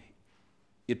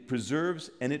 It preserves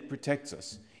and it protects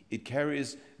us. It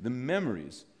carries the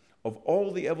memories of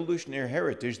all the evolutionary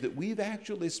heritage that we've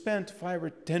actually spent 5 or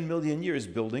 10 million years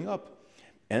building up,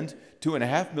 and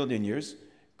 2.5 million years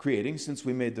creating since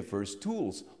we made the first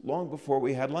tools, long before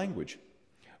we had language.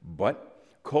 But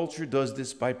culture does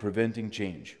this by preventing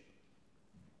change.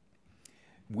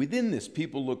 Within this,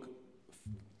 people look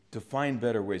to find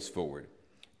better ways forward.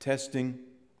 Testing,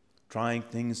 trying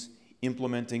things,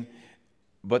 implementing.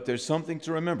 But there's something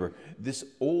to remember. This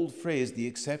old phrase, the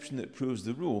exception that proves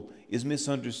the rule, is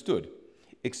misunderstood.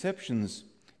 Exceptions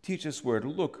teach us where to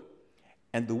look.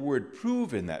 And the word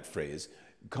prove in that phrase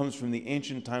comes from the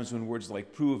ancient times when words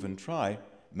like prove and try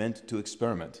meant to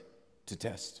experiment, to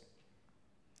test.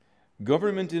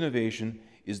 Government innovation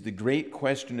is the great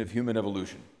question of human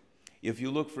evolution. If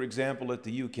you look, for example, at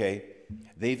the UK,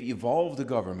 they've evolved a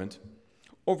government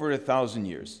over 1,000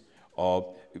 years.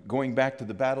 Going back to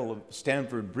the Battle of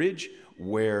Stamford Bridge,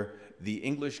 where the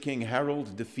English King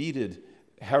Harold defeated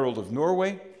Harold of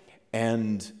Norway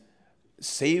and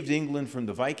saved England from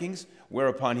the Vikings,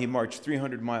 whereupon he marched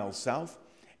 300 miles south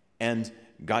and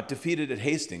got defeated at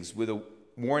Hastings with a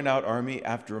worn-out army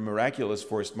after a miraculous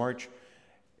forced march.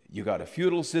 You got a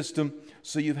feudal system,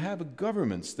 so you have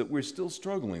governments that we're still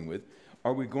struggling with.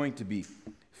 Are we going to be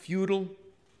feudal,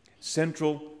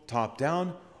 central,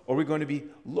 top-down, or are we going to be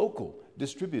local,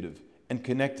 distributive, and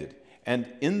connected? And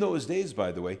in those days,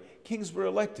 by the way, kings were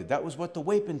elected. That was what the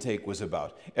wapentake was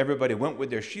about. Everybody went with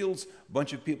their shields. A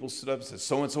bunch of people stood up and said,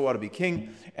 so-and-so ought to be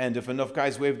king. And if enough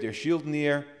guys waved their shield in the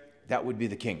air, that would be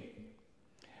the king.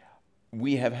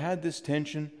 We have had this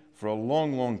tension for a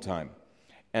long, long time.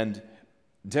 And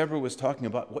Deborah was talking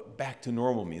about what back to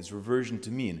normal means, reversion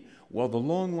to mean. Well, the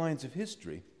long lines of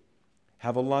history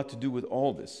have a lot to do with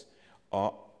all this.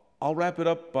 I'll wrap it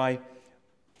up by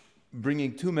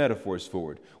bringing two metaphors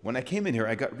forward. When I came in here,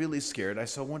 I got really scared. I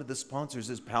saw one of the sponsors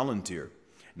is Palantir.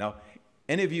 Now,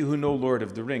 any of you who know Lord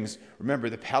of the Rings, remember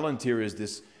the Palantir is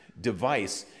this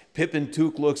device. Pippin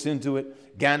Took looks into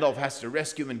it. Gandalf has to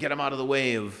rescue him and get him out of the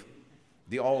way of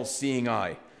the all-seeing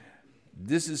eye.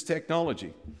 This is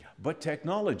technology. But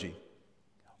technology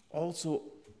also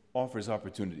offers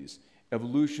opportunities.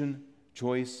 Evolution,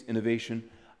 choice, innovation.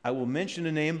 I will mention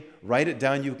a name. Write it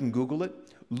down. You can Google it.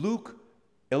 Luc,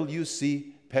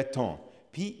 L-U-C, Petton,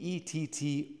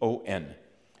 P-E-T-T-O-N.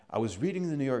 I was reading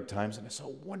the New York Times and I saw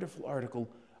a wonderful article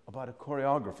about a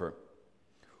choreographer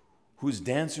whose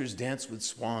dancers dance with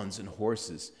swans and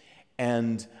horses.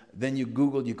 And then you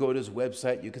Google, you go to his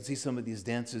website, you can see some of these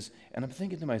dances. And I'm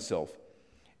thinking to myself,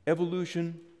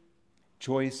 evolution,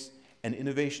 choice, and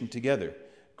innovation together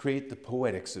create the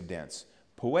poetics of dance.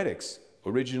 Poetics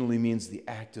originally means the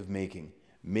act of making.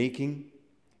 Making,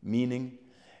 meaning,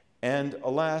 and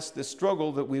alas, the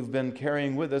struggle that we've been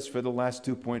carrying with us for the last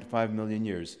 2.5 million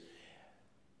years.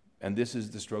 And this is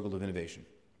the struggle of innovation.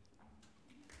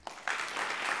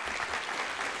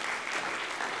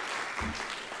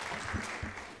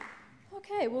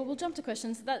 Okay, well, we'll jump to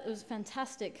questions. That was a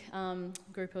fantastic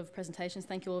group of presentations.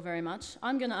 Thank you all very much.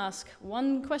 I'm going to ask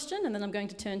one question, and then I'm going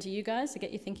to turn to you guys to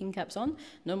get your thinking caps on.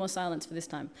 No more silence for this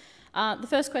time. The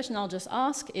first question I'll just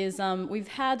ask is, we've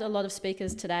had a lot of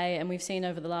speakers today, and we've seen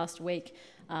over the last week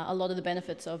a lot of the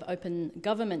benefits of open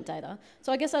government data.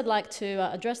 So I guess I'd like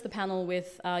to address the panel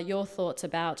with your thoughts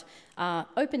about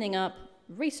opening up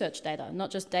research data, not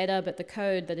just data, but the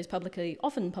code that is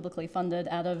often publicly funded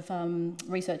out of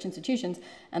research institutions,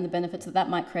 and the benefits that that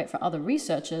might create for other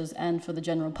researchers and for the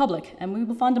general public. And we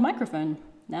will find a microphone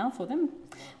now for them,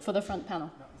 for the front panel.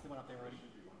 No, is there one up there already?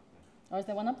 Oh, is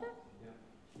there one up there?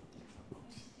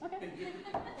 Yeah. Okay.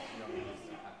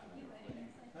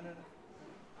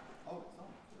 Oh,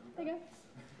 there you go.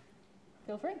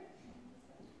 Feel free.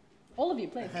 All of you,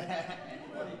 please.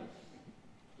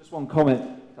 Just one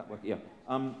comment. Yeah.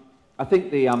 I think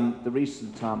the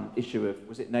recent issue of,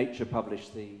 was it Nature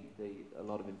published a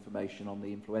lot of information on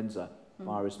the influenza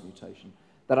virus mutation.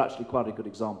 That's actually quite a good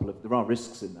example of, there are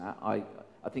risks in that. I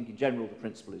think in general the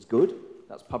principle is good.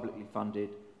 That's publicly funded,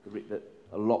 that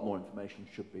a lot more information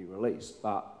should be released.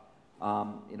 But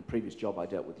in a previous job I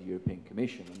dealt with the European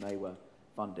Commission, and they were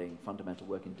funding fundamental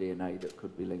work in DNA that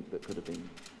could be linked, that could have been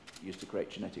used to create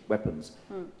genetic weapons.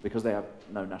 Because they have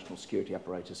no national security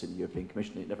apparatus in the European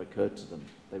Commission, it never occurred to them,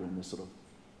 they were in this sort of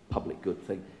public good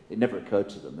thing, it never occurred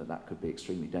to them that that could be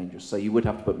extremely dangerous. So you would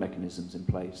have to put mechanisms in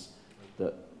place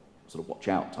that sort of watch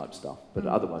out type stuff, but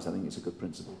otherwise I think it's a good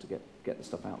principle to get the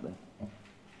stuff out there.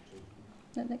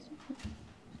 Next.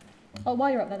 Oh, while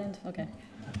you're up that end, okay.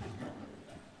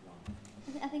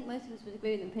 I think most of us would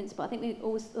agree with the principle. I think we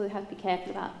always have to be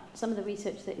careful about some of the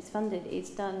research that is funded is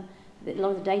done, that a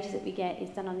lot of the data that we get is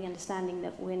done on the understanding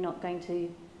that we're not going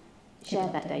to share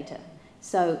that data.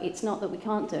 So it's not that we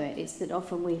can't do it, it's that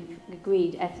often we've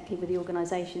agreed ethically with the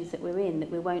organisations that we're in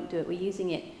that we won't do it, we're using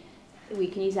it, we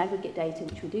can use aggregate data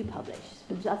which we do publish.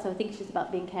 But so I think it's just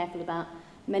about being careful about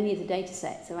many of the data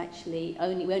sets are actually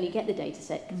we only get the data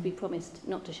set because we promised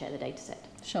not to share the data set.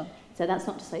 Sure. So that's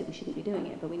not to say we shouldn't be doing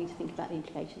it, but we need to think about the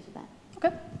implications of that.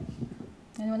 Okay.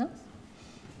 Anyone else?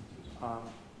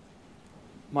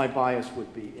 My bias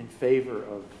would be in favor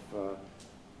of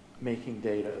making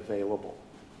data available.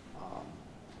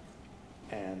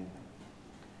 And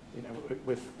you know,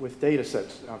 with data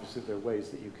sets, obviously there are ways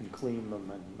that you can clean them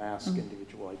and mask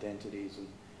individual identities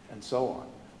and so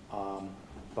on.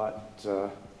 But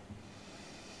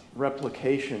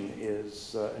replication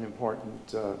is an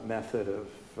important method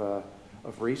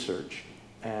of research,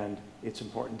 and it's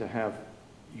important to have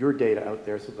your data out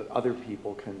there so that other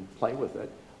people can play with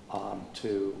it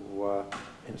to,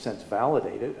 in a sense,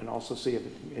 validate it and also see if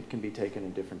it can be taken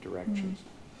in different directions.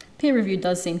 Peer review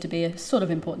does seem to be sort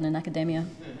of important in academia.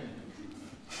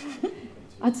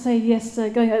 I'd say yes,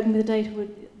 going open with the data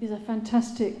is a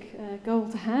fantastic goal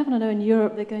to have, and I know in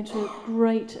Europe they're going to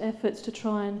great efforts to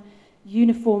try and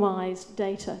uniformise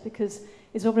data, because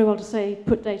it's all very well to say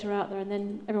put data out there and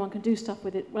then everyone can do stuff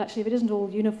with it. Well, actually, if it isn't all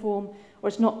uniform or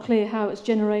it's not clear how it's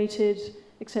generated,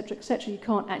 etc., you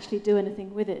can't actually do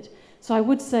anything with it. So I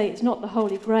would say it's not the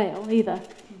holy grail either.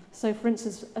 So for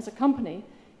instance, as a company,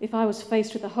 if I was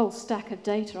faced with a whole stack of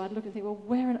data, I'd look and think, well,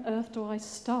 where on earth do I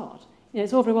start? You know,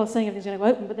 it's all very well saying everything's going to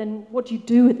open, but then what do you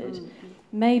do with it?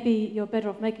 Maybe you're better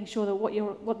off making sure that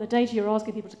what the data you're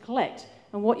asking people to collect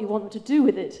and what you want them to do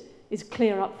with it is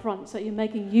clear up front, so you're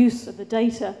making use of the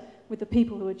data with the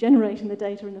people who are generating the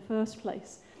data in the first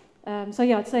place. So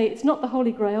yeah, I'd say it's not the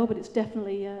holy grail, but it's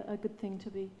definitely a good thing to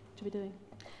be doing.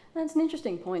 That's an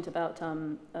interesting point about,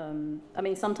 I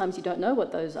mean, sometimes you don't know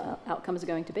what those outcomes are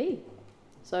going to be.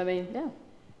 So, I mean, yeah.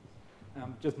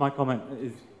 Just my comment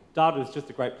is data is just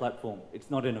a great platform. It's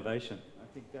not innovation.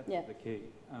 I think that's the key.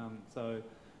 So,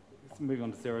 moving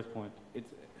on to Sarah's point, it's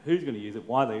who's going to use it,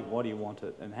 why do you want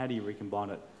it, and how do you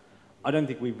recombine it? I don't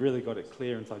think we've really got it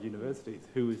clear inside universities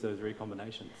who is those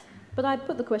recombinations. But I'd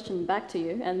put the question back to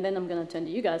you, and then I'm going to turn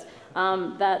to you guys,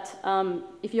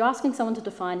 if you're asking someone to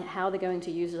define how they're going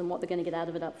to use it and what they're going to get out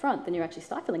of it up front, then you're actually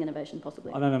stifling innovation,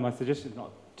 possibly. I don't know, my suggestion is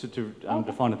not to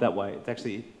define it that way. It's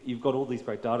actually, you've got all these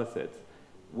great data sets.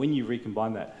 When you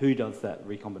recombine that, who does that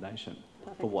recombination?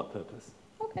 Perfect. For what purpose?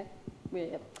 Okay.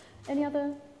 Yeah. Any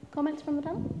other comments from the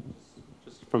panel?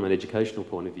 Just from an educational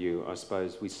point of view, I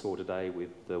suppose we saw today with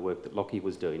the work that Lockie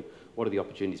was doing, what are the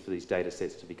opportunities for these data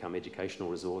sets to become educational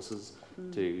resources,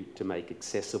 to make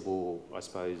accessible, I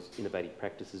suppose, innovative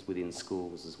practices within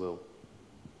schools as well?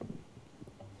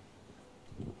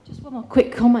 Just one more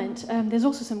quick comment. There's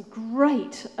also some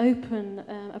great open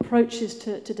approaches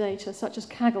to data, such as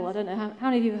Kaggle. I don't know, how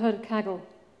many of you have heard of Kaggle?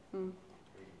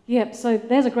 Yeah, so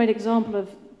there's a great example of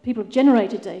people have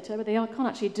generated data, but they can't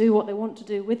actually do what they want to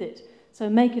do with it. So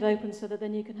make it open so that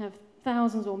then you can have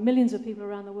thousands or millions of people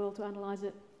around the world to analyse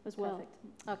it as well.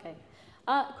 Perfect.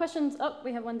 Okay. Questions? Oh,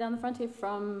 we have one down the front here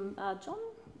from John.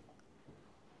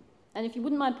 And if you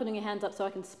wouldn't mind putting your hands up so I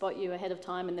can spot you ahead of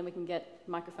time and then we can get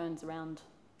microphones around.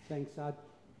 Thanks,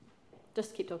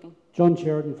 Just keep talking. John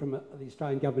Sheridan from the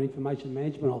Australian Government Information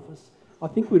Management Office. I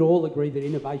think we'd all agree that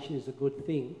innovation is a good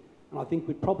thing, and I think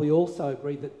we'd probably also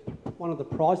agree that one of the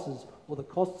prices or the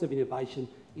costs of innovation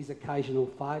is occasional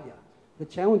failure. The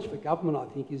challenge for government, I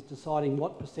think, is deciding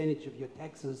what percentage of your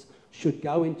taxes should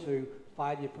go into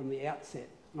failure from the outset.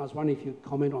 And I was wondering if you'd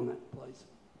comment on that, please.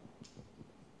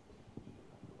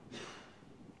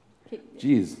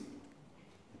 Geez,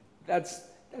 that's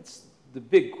the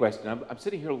big question. I'm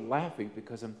sitting here laughing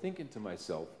because I'm thinking to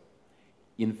myself,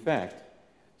 in fact,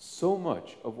 so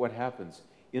much of what happens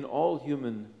in all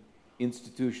human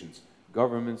institutions,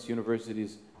 governments,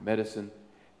 universities, medicine,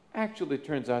 actually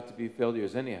turns out to be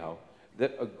failures anyhow,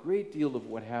 that a great deal of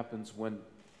what happens when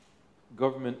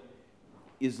government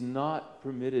is not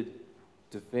permitted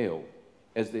to fail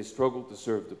as they struggle to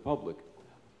serve the public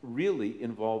really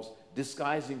involves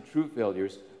disguising true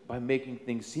failures by making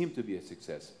things seem to be a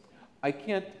success. I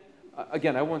can't,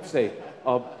 again, I won't say,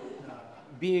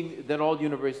 being that all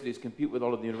universities compete with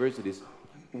all of the universities,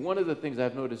 one of the things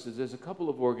I've noticed is there's a couple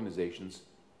of organizations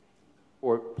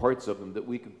or parts of them that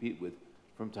we compete with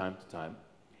from time to time.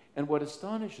 And what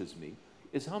astonishes me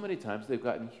is how many times they've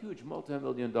gotten huge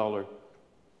multi-million-dollar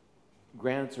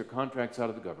grants or contracts out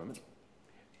of the government.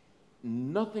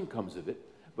 Nothing comes of it,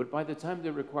 but by the time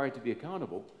they're required to be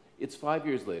accountable, it's 5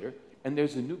 years later, and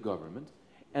there's a new government,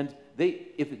 and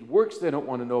if it works, they don't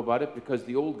want to know about it because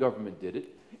the old government did it,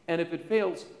 and if it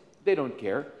fails, they don't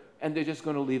care, and they're just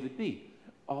going to leave it be.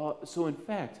 So in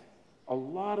fact, a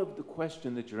lot of the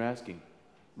question that you're asking,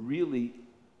 really,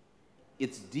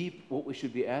 it's deep. What we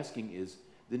should be asking is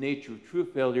the nature of true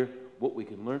failure, what we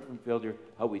can learn from failure,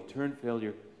 how we turn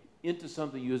failure into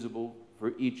something usable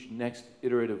for each next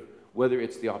iterative, whether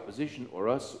it's the opposition or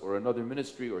us or another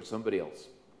ministry or somebody else.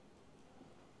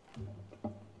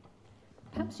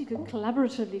 Perhaps you could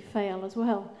collaboratively fail as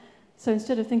well. So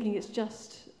instead of thinking it's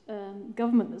just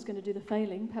government that's going to do the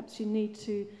failing, perhaps you need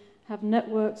to have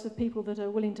networks of people that are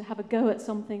willing to have a go at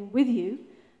something with you,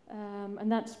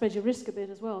 and that spreads your risk a bit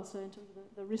as well, so in terms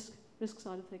of the risk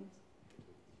side of things.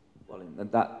 Well,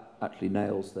 and that actually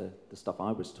nails the stuff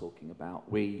I was talking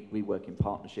about. We work in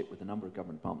partnership with a number of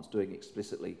government departments doing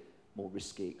explicitly more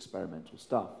risky experimental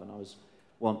stuff, and I was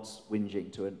once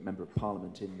whinging to a member of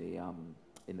parliament in the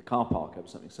the car park over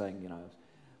something, saying, you know,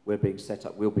 we're being set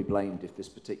up, we'll be blamed if this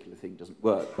particular thing doesn't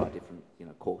work by different, you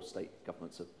know, core state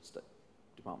governments of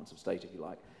departments of state, if you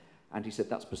like. And he said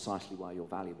that's precisely why you're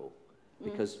valuable,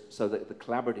 because so that the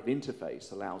collaborative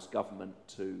interface allows government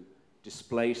to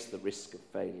displace the risk of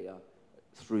failure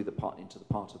through the into the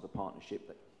part of the partnership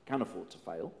that can afford to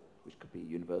fail, which could be a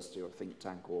university or a think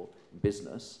tank or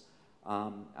business,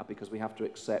 because we have to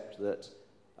accept that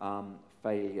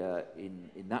failure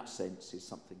in that sense is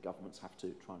something governments have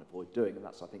to try and avoid doing, and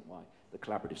that's, I think, why the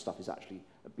collaborative stuff is actually,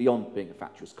 beyond being a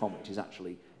fatuous comment,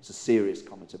 it's a serious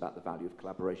comment about the value of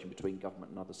collaboration between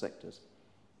government and other sectors.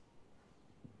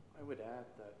 I would add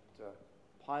that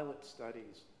pilot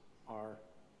studies are,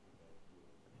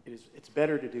 it's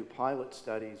better to do pilot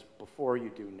studies before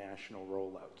you do national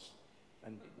rollouts.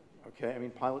 And, okay, I mean,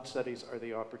 pilot studies are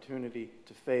the opportunity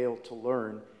to fail, to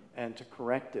learn, and to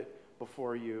correct it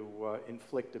before you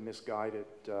inflict a misguided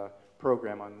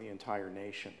program on the entire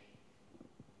nation.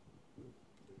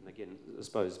 And again, I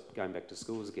suppose going back to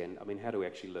schools again, I mean, how do we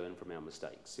actually learn from our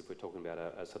mistakes? If we're talking about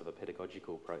a sort of a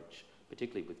pedagogical approach,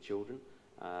 particularly with children,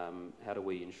 how do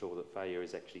we ensure that failure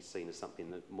is actually seen as something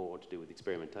that more to do with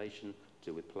experimentation, to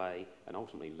do with play, and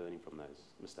ultimately learning from those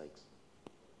mistakes?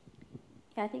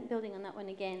 Yeah, I think building on that one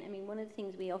again, I mean, one of the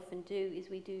things we often do is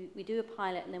we do a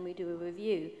pilot and then we do a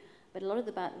review, but a lot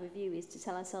about the review is to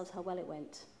tell ourselves how well it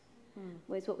went.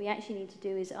 Whereas what we actually need to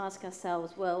do is ask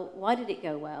ourselves, well, why did it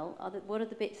go well? What are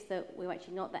the bits that we're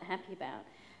actually not that happy about?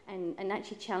 And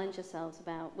actually challenge ourselves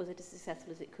about, was it as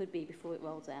successful as it could be before it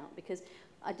rolls out? Because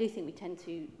I do think we tend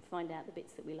to find out the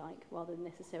bits that we like rather than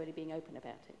necessarily being open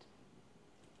about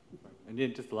it. And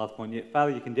then just the last point, yeah,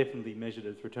 failure you can definitely measure it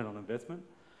as return on investment,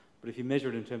 but if you measure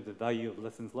it in terms of value of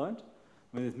lessons learned,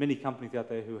 I mean, there's many companies out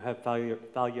there who have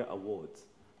failure awards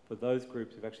for those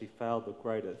groups who've actually failed the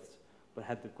greatest, but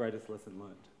had the greatest lesson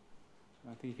learned.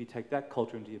 And I think if you take that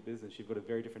culture into your business, you've got a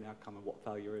very different outcome of what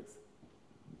failure is.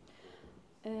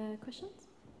 Questions?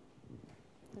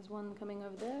 There's one coming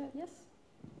over there. Yes?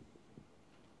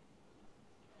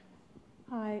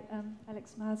 Hi,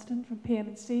 Alex Marsden from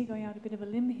PM&C, going out a bit of a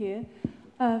limb here.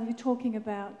 You're talking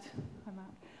about,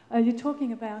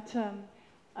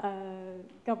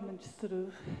 government sort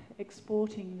of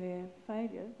exporting their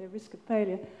failure, their risk of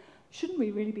failure. Shouldn't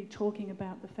we really be talking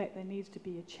about the fact there needs to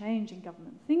be a change in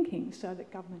government thinking so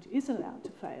that government is allowed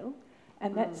to fail?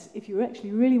 And that's, if you're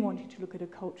actually really wanting to look at a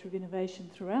culture of innovation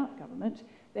throughout government,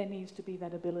 there needs to be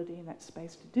that ability and that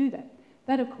space to do that.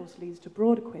 That, of course, leads to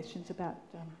broader questions about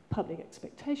public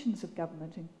expectations of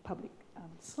government and public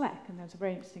slack. And there's a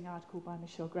very interesting article by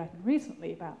Michelle Grattan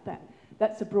recently about that.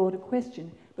 That's a broader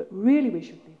question, but really we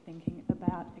should be thinking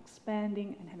about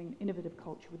expanding and having an innovative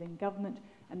culture within government,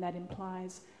 and that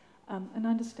implies an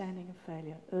understanding of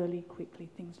failure early, quickly,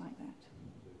 things like that.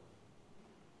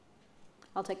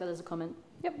 I'll take that as a comment.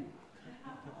 Yep.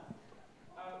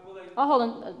 Oh, hold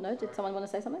on. No, did someone want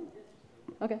to say something?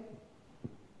 Okay.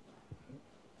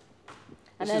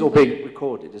 This is all being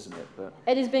recorded, isn't it? But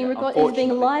it is being recorded. It is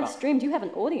being live streamed. You have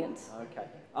an audience. Okay.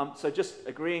 So just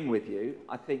agreeing with you,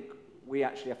 I think we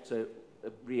actually have to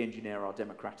re-engineer our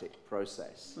democratic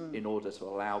process in order to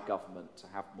allow government to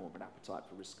have more of an appetite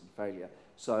for risk and failure.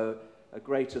 So a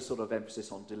greater sort of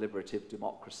emphasis on deliberative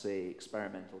democracy,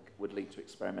 experimental, would lead to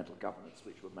experimental governance,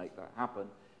 which would make that happen.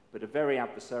 But a very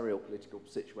adversarial political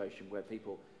situation where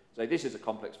people say, this is a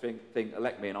complex thing,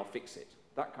 elect me and I'll fix it.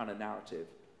 That kind of narrative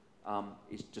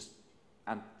is just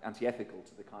anti-ethical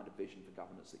to the kind of vision for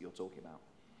governance that you're talking about.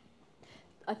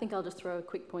 I think I'll just throw a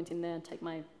quick point in there and take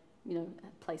my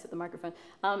place at the microphone.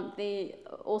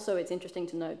 Also, it's interesting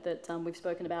to note that we've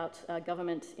spoken about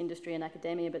government, industry and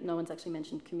academia, but no one's actually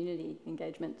mentioned community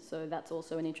engagement, so that's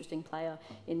also an interesting player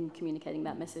in communicating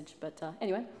that message. But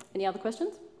anyway, any other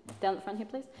questions? Down at the front here,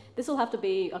 please. This will have to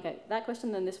be, okay, that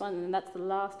question, then this one, and then that's the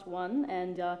last one,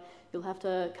 and you'll have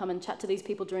to come and chat to these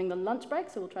people during the lunch break,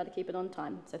 so we'll try to keep it on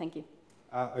time. So thank you.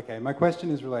 Okay, my question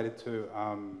is related to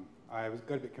I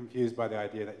got a bit confused by the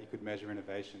idea that you could measure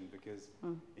innovation, because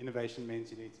innovation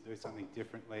means you need to do something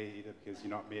differently, either because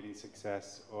you're not meeting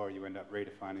success or you end up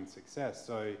redefining success.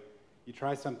 So you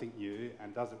try something new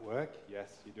and does it work?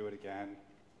 Yes, you do it again.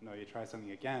 No, you try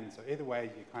something again. So either way,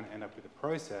 you kind of end up with a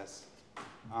process,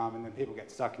 and then people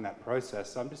get stuck in that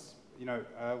process. So I'm just,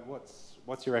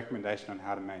 what's your recommendation on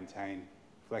how to maintain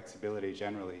flexibility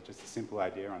generally? Just a simple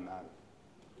idea on that.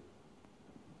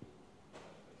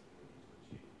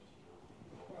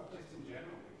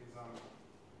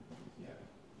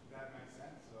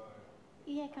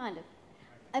 Yeah, kind of.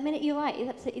 I mean, you're right.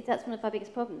 That's one of our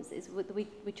biggest problems, is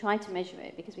we try to measure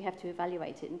it because we have to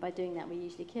evaluate it, and by doing that, we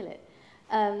usually kill it.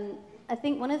 I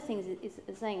think one of the things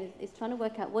is trying to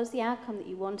work out what is the outcome that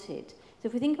you wanted. So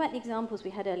if we think about the examples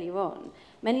we had earlier on,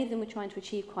 many of them were trying to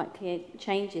achieve quite clear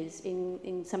changes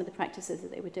in some of the practices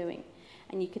that they were doing.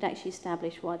 And you could actually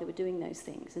establish why they were doing those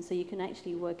things. And so you can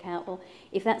actually work out, well,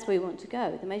 if that's where we want to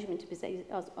go, the measurement is,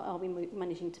 are we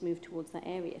managing to move towards that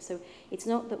area? So it's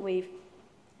not that we've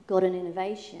got an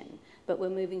innovation, but we're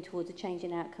moving towards a change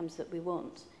in outcomes that we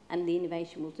want. And the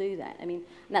innovation will do that. I mean,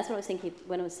 and that's what I was thinking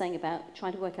when I was saying about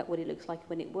trying to work out what it looks like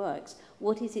when it works.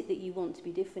 What is it that you want to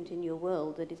be different in your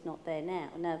world that is not there now?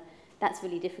 Now, that's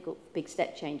really difficult for big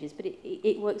step changes, but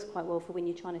it works quite well for when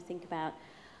you're trying to think about,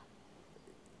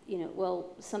 you know, well,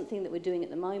 something that we're doing at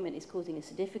the moment is causing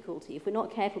us a difficulty. If we're not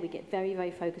careful, we get very,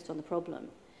 very focused on the problem.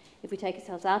 If we take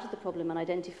ourselves out of the problem and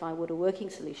identify what a working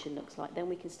solution looks like, then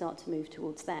we can start to move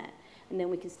towards that. And then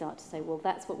we can start to say, well,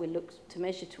 that's what we look to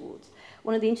measure towards.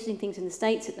 One of the interesting things in the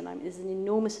States at the moment, there's an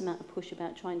enormous amount of push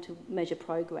about trying to measure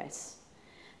progress.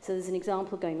 So there's an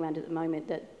example going around at the moment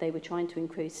that they were trying to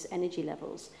increase energy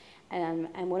levels.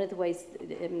 And one of the ways,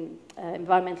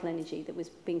 environmental energy that was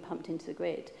being pumped into the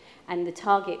grid. And the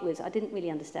target was, I didn't really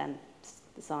understand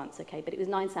the science, okay, but it was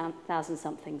 9,000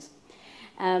 somethings.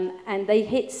 And they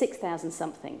hit 6,000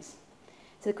 somethings.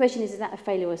 So the question is that a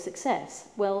failure or a success?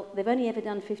 Well, they've only ever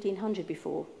done 1,500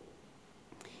 before.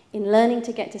 In learning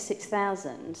to get to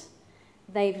 6,000,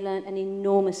 they've learned an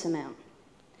enormous amount.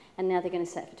 And now they're going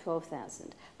to set for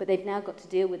 12,000. But they've now got to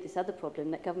deal with this other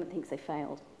problem that government thinks they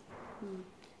failed.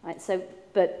 Right, so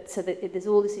there's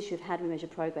all this issue of how do we measure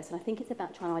progress. And I think it's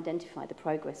about trying to identify the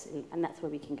progress, and that's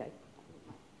where we can go.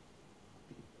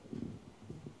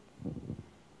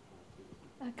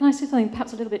 Can I say something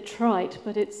perhaps a little bit trite,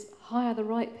 but it's hire the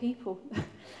right people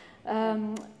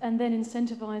and then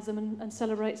incentivise them and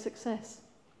celebrate success.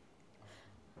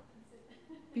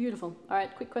 Beautiful. All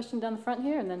right, quick question down the front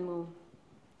here and then we'll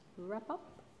wrap up.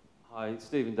 Hi,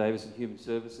 Stephen Davis in Human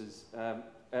Services.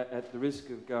 At the risk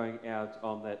of going out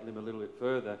on that limb a little bit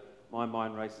further, my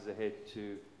mind races ahead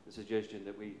to the suggestion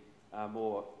that we are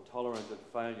more tolerant of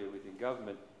failure within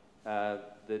government,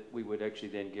 that we would actually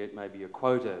then get maybe a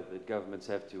quota that governments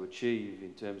have to achieve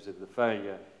in terms of the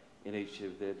failure in each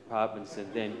of their departments,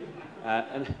 and then,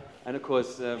 and of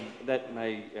course, that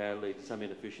may lead to some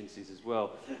inefficiencies as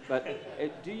well. But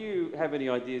do you have any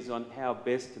ideas on how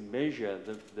best to measure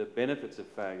the benefits of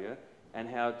failure and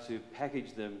how to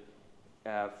package them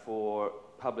for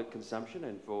public consumption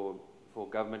and for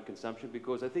government consumption?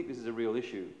 Because I think this is a real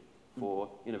issue for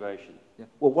innovation. Yeah.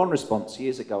 Well, one response,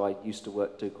 years ago, I used to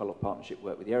do quite a lot of partnership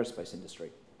work with the aerospace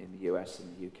industry in the US and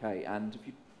the UK, and if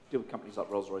you deal with companies like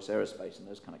Rolls-Royce Aerospace and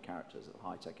those kind of characters at the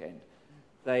high-tech end,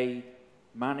 they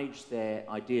manage their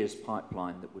ideas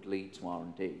pipeline that would lead to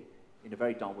R&D in a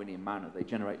very Darwinian manner. They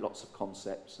generate lots of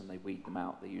concepts and they weed them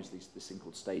out. They use this thing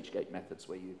called stage gate methods,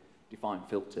 where you define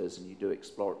filters and you do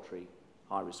exploratory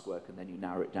high-risk work, and then you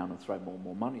narrow it down and throw more and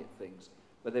more money at things.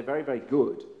 But they're very, very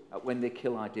good at when they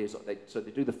kill ideas. So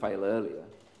they do the fail early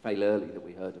that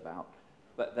we heard about,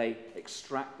 but they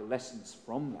extract the lessons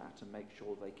from that and make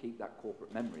sure they keep that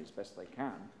corporate memory as best they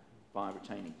can by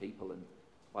retaining people, and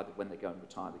when they go and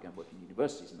retire, they go and work in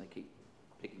universities and they keep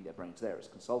picking their brains there as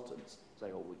consultants. Say,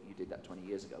 oh, well, you did that 20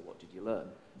 years ago, what did you learn?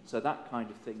 So that kind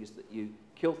of thing is that you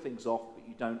kill things off, but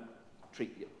you don't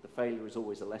treat the failure as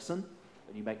always a lesson,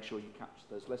 and you make sure you capture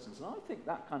those lessons. And I think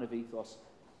that kind of ethos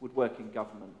would work in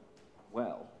government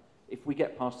well. If we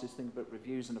get past this thing, but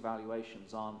reviews and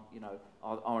evaluations are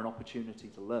an opportunity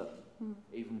to learn,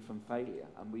 even from failure.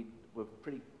 And we're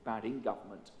pretty bad in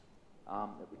government at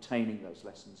retaining those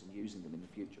lessons and using them in the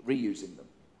future, reusing them.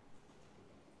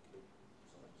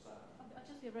 I'll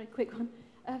just be a very quick one.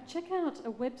 Check out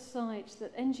a website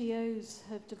that NGOs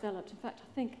have developed. In fact,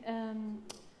 I think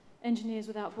Engineers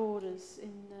Without Borders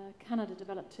in Canada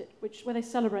developed it, where they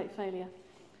celebrate failure.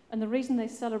 And the reason they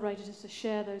celebrate it is to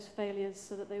share those failures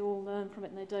so that they all learn from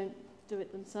it and they don't do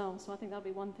it themselves. So I think that would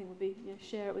be one thing, would be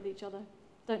share it with each other.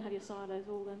 Don't have your silos,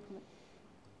 all learn from it.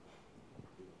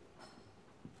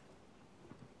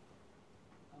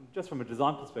 Just from a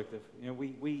design perspective,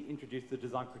 we introduced the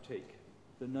design critique,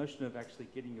 the notion of actually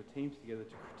getting your teams together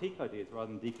to critique ideas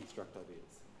rather than deconstruct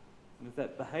ideas. And it's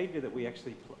that behaviour that we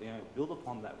actually build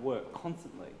upon that work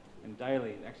constantly and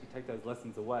daily, and actually take those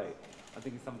lessons away. I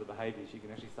think some of the behaviours you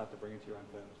can actually start to bring into your own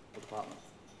firms or departments.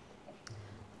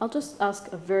 I'll just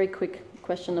ask a very quick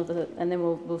question and then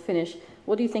we'll finish.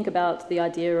 What do you think about the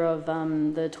idea of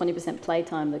the 20%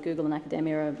 playtime that Google and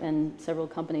academia and several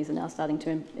companies are now starting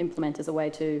to implement as a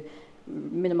way to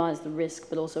minimise the risk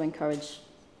but also encourage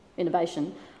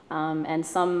innovation? And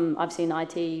some, I've seen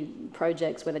IT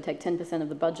projects where they take 10% of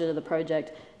the budget of the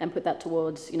project and put that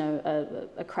towards, you know,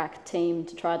 a crack team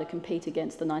to try to compete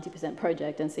against the 90%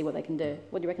 project and see what they can do.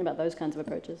 What do you reckon about those kinds of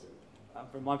approaches?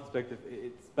 From my perspective,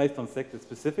 it's based on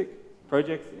sector-specific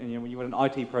projects. And you know, when you've got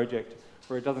an IT project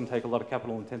where it doesn't take a lot of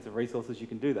capital-intensive resources, you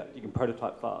can do that. You can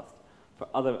prototype fast. For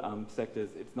other sectors,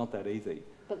 it's not that easy.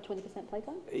 But the 20%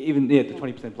 playtime? Even, yeah, the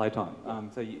 20% playtime.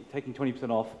 So taking 20%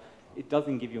 off, it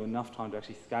doesn't give you enough time to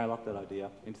actually scale up that idea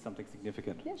into something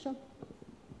significant. Yeah, sure.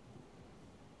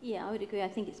 Yeah, I would agree. I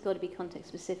think it's got to be context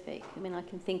specific. I mean, I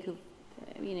can think of,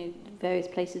 you know, various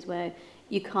places where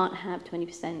you can't have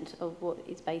 20% of what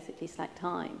is basically slack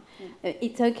time. Yeah.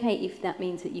 It's okay if that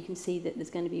means that you can see that there's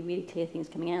going to be really clear things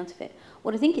coming out of it.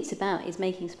 What I think it's about is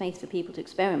making space for people to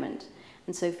experiment.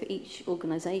 And so for each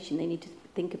organisation, they need to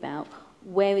think about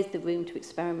where is the room to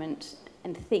experiment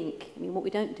and think. I mean, what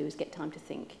we don't do is get time to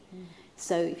think.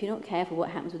 So if you're not careful, what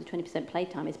happens with the 20%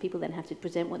 playtime is people then have to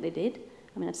present what they did.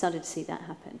 I mean, I've started to see that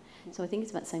happen. So I think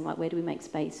it's about saying, right, where do we make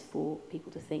space for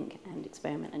people to think and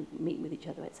experiment and meet with each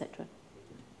other, etc.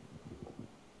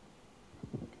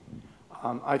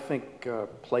 I think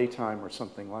playtime or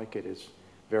something like it is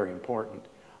very important.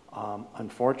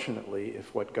 Unfortunately,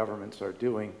 if what governments are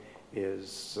doing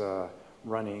is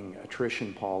running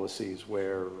attrition policies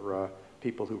where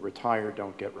people who retire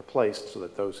don't get replaced so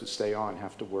that those who stay on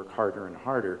have to work harder and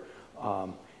harder,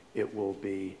 it will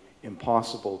be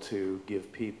impossible to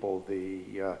give people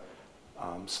the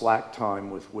slack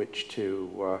time with which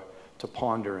to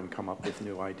ponder and come up with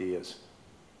new ideas.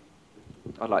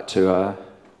 I'd like to,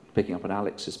 picking up on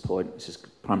Alex's point, this is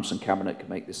Prime Minister and Cabinet could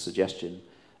make this suggestion.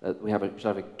 We should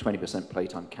have a 20%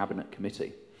 playtime Cabinet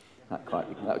committee.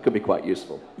 That could be quite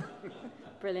useful.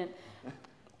 Brilliant.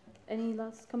 Any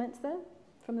last comments there?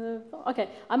 From the... Okay,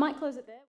 I might close it there.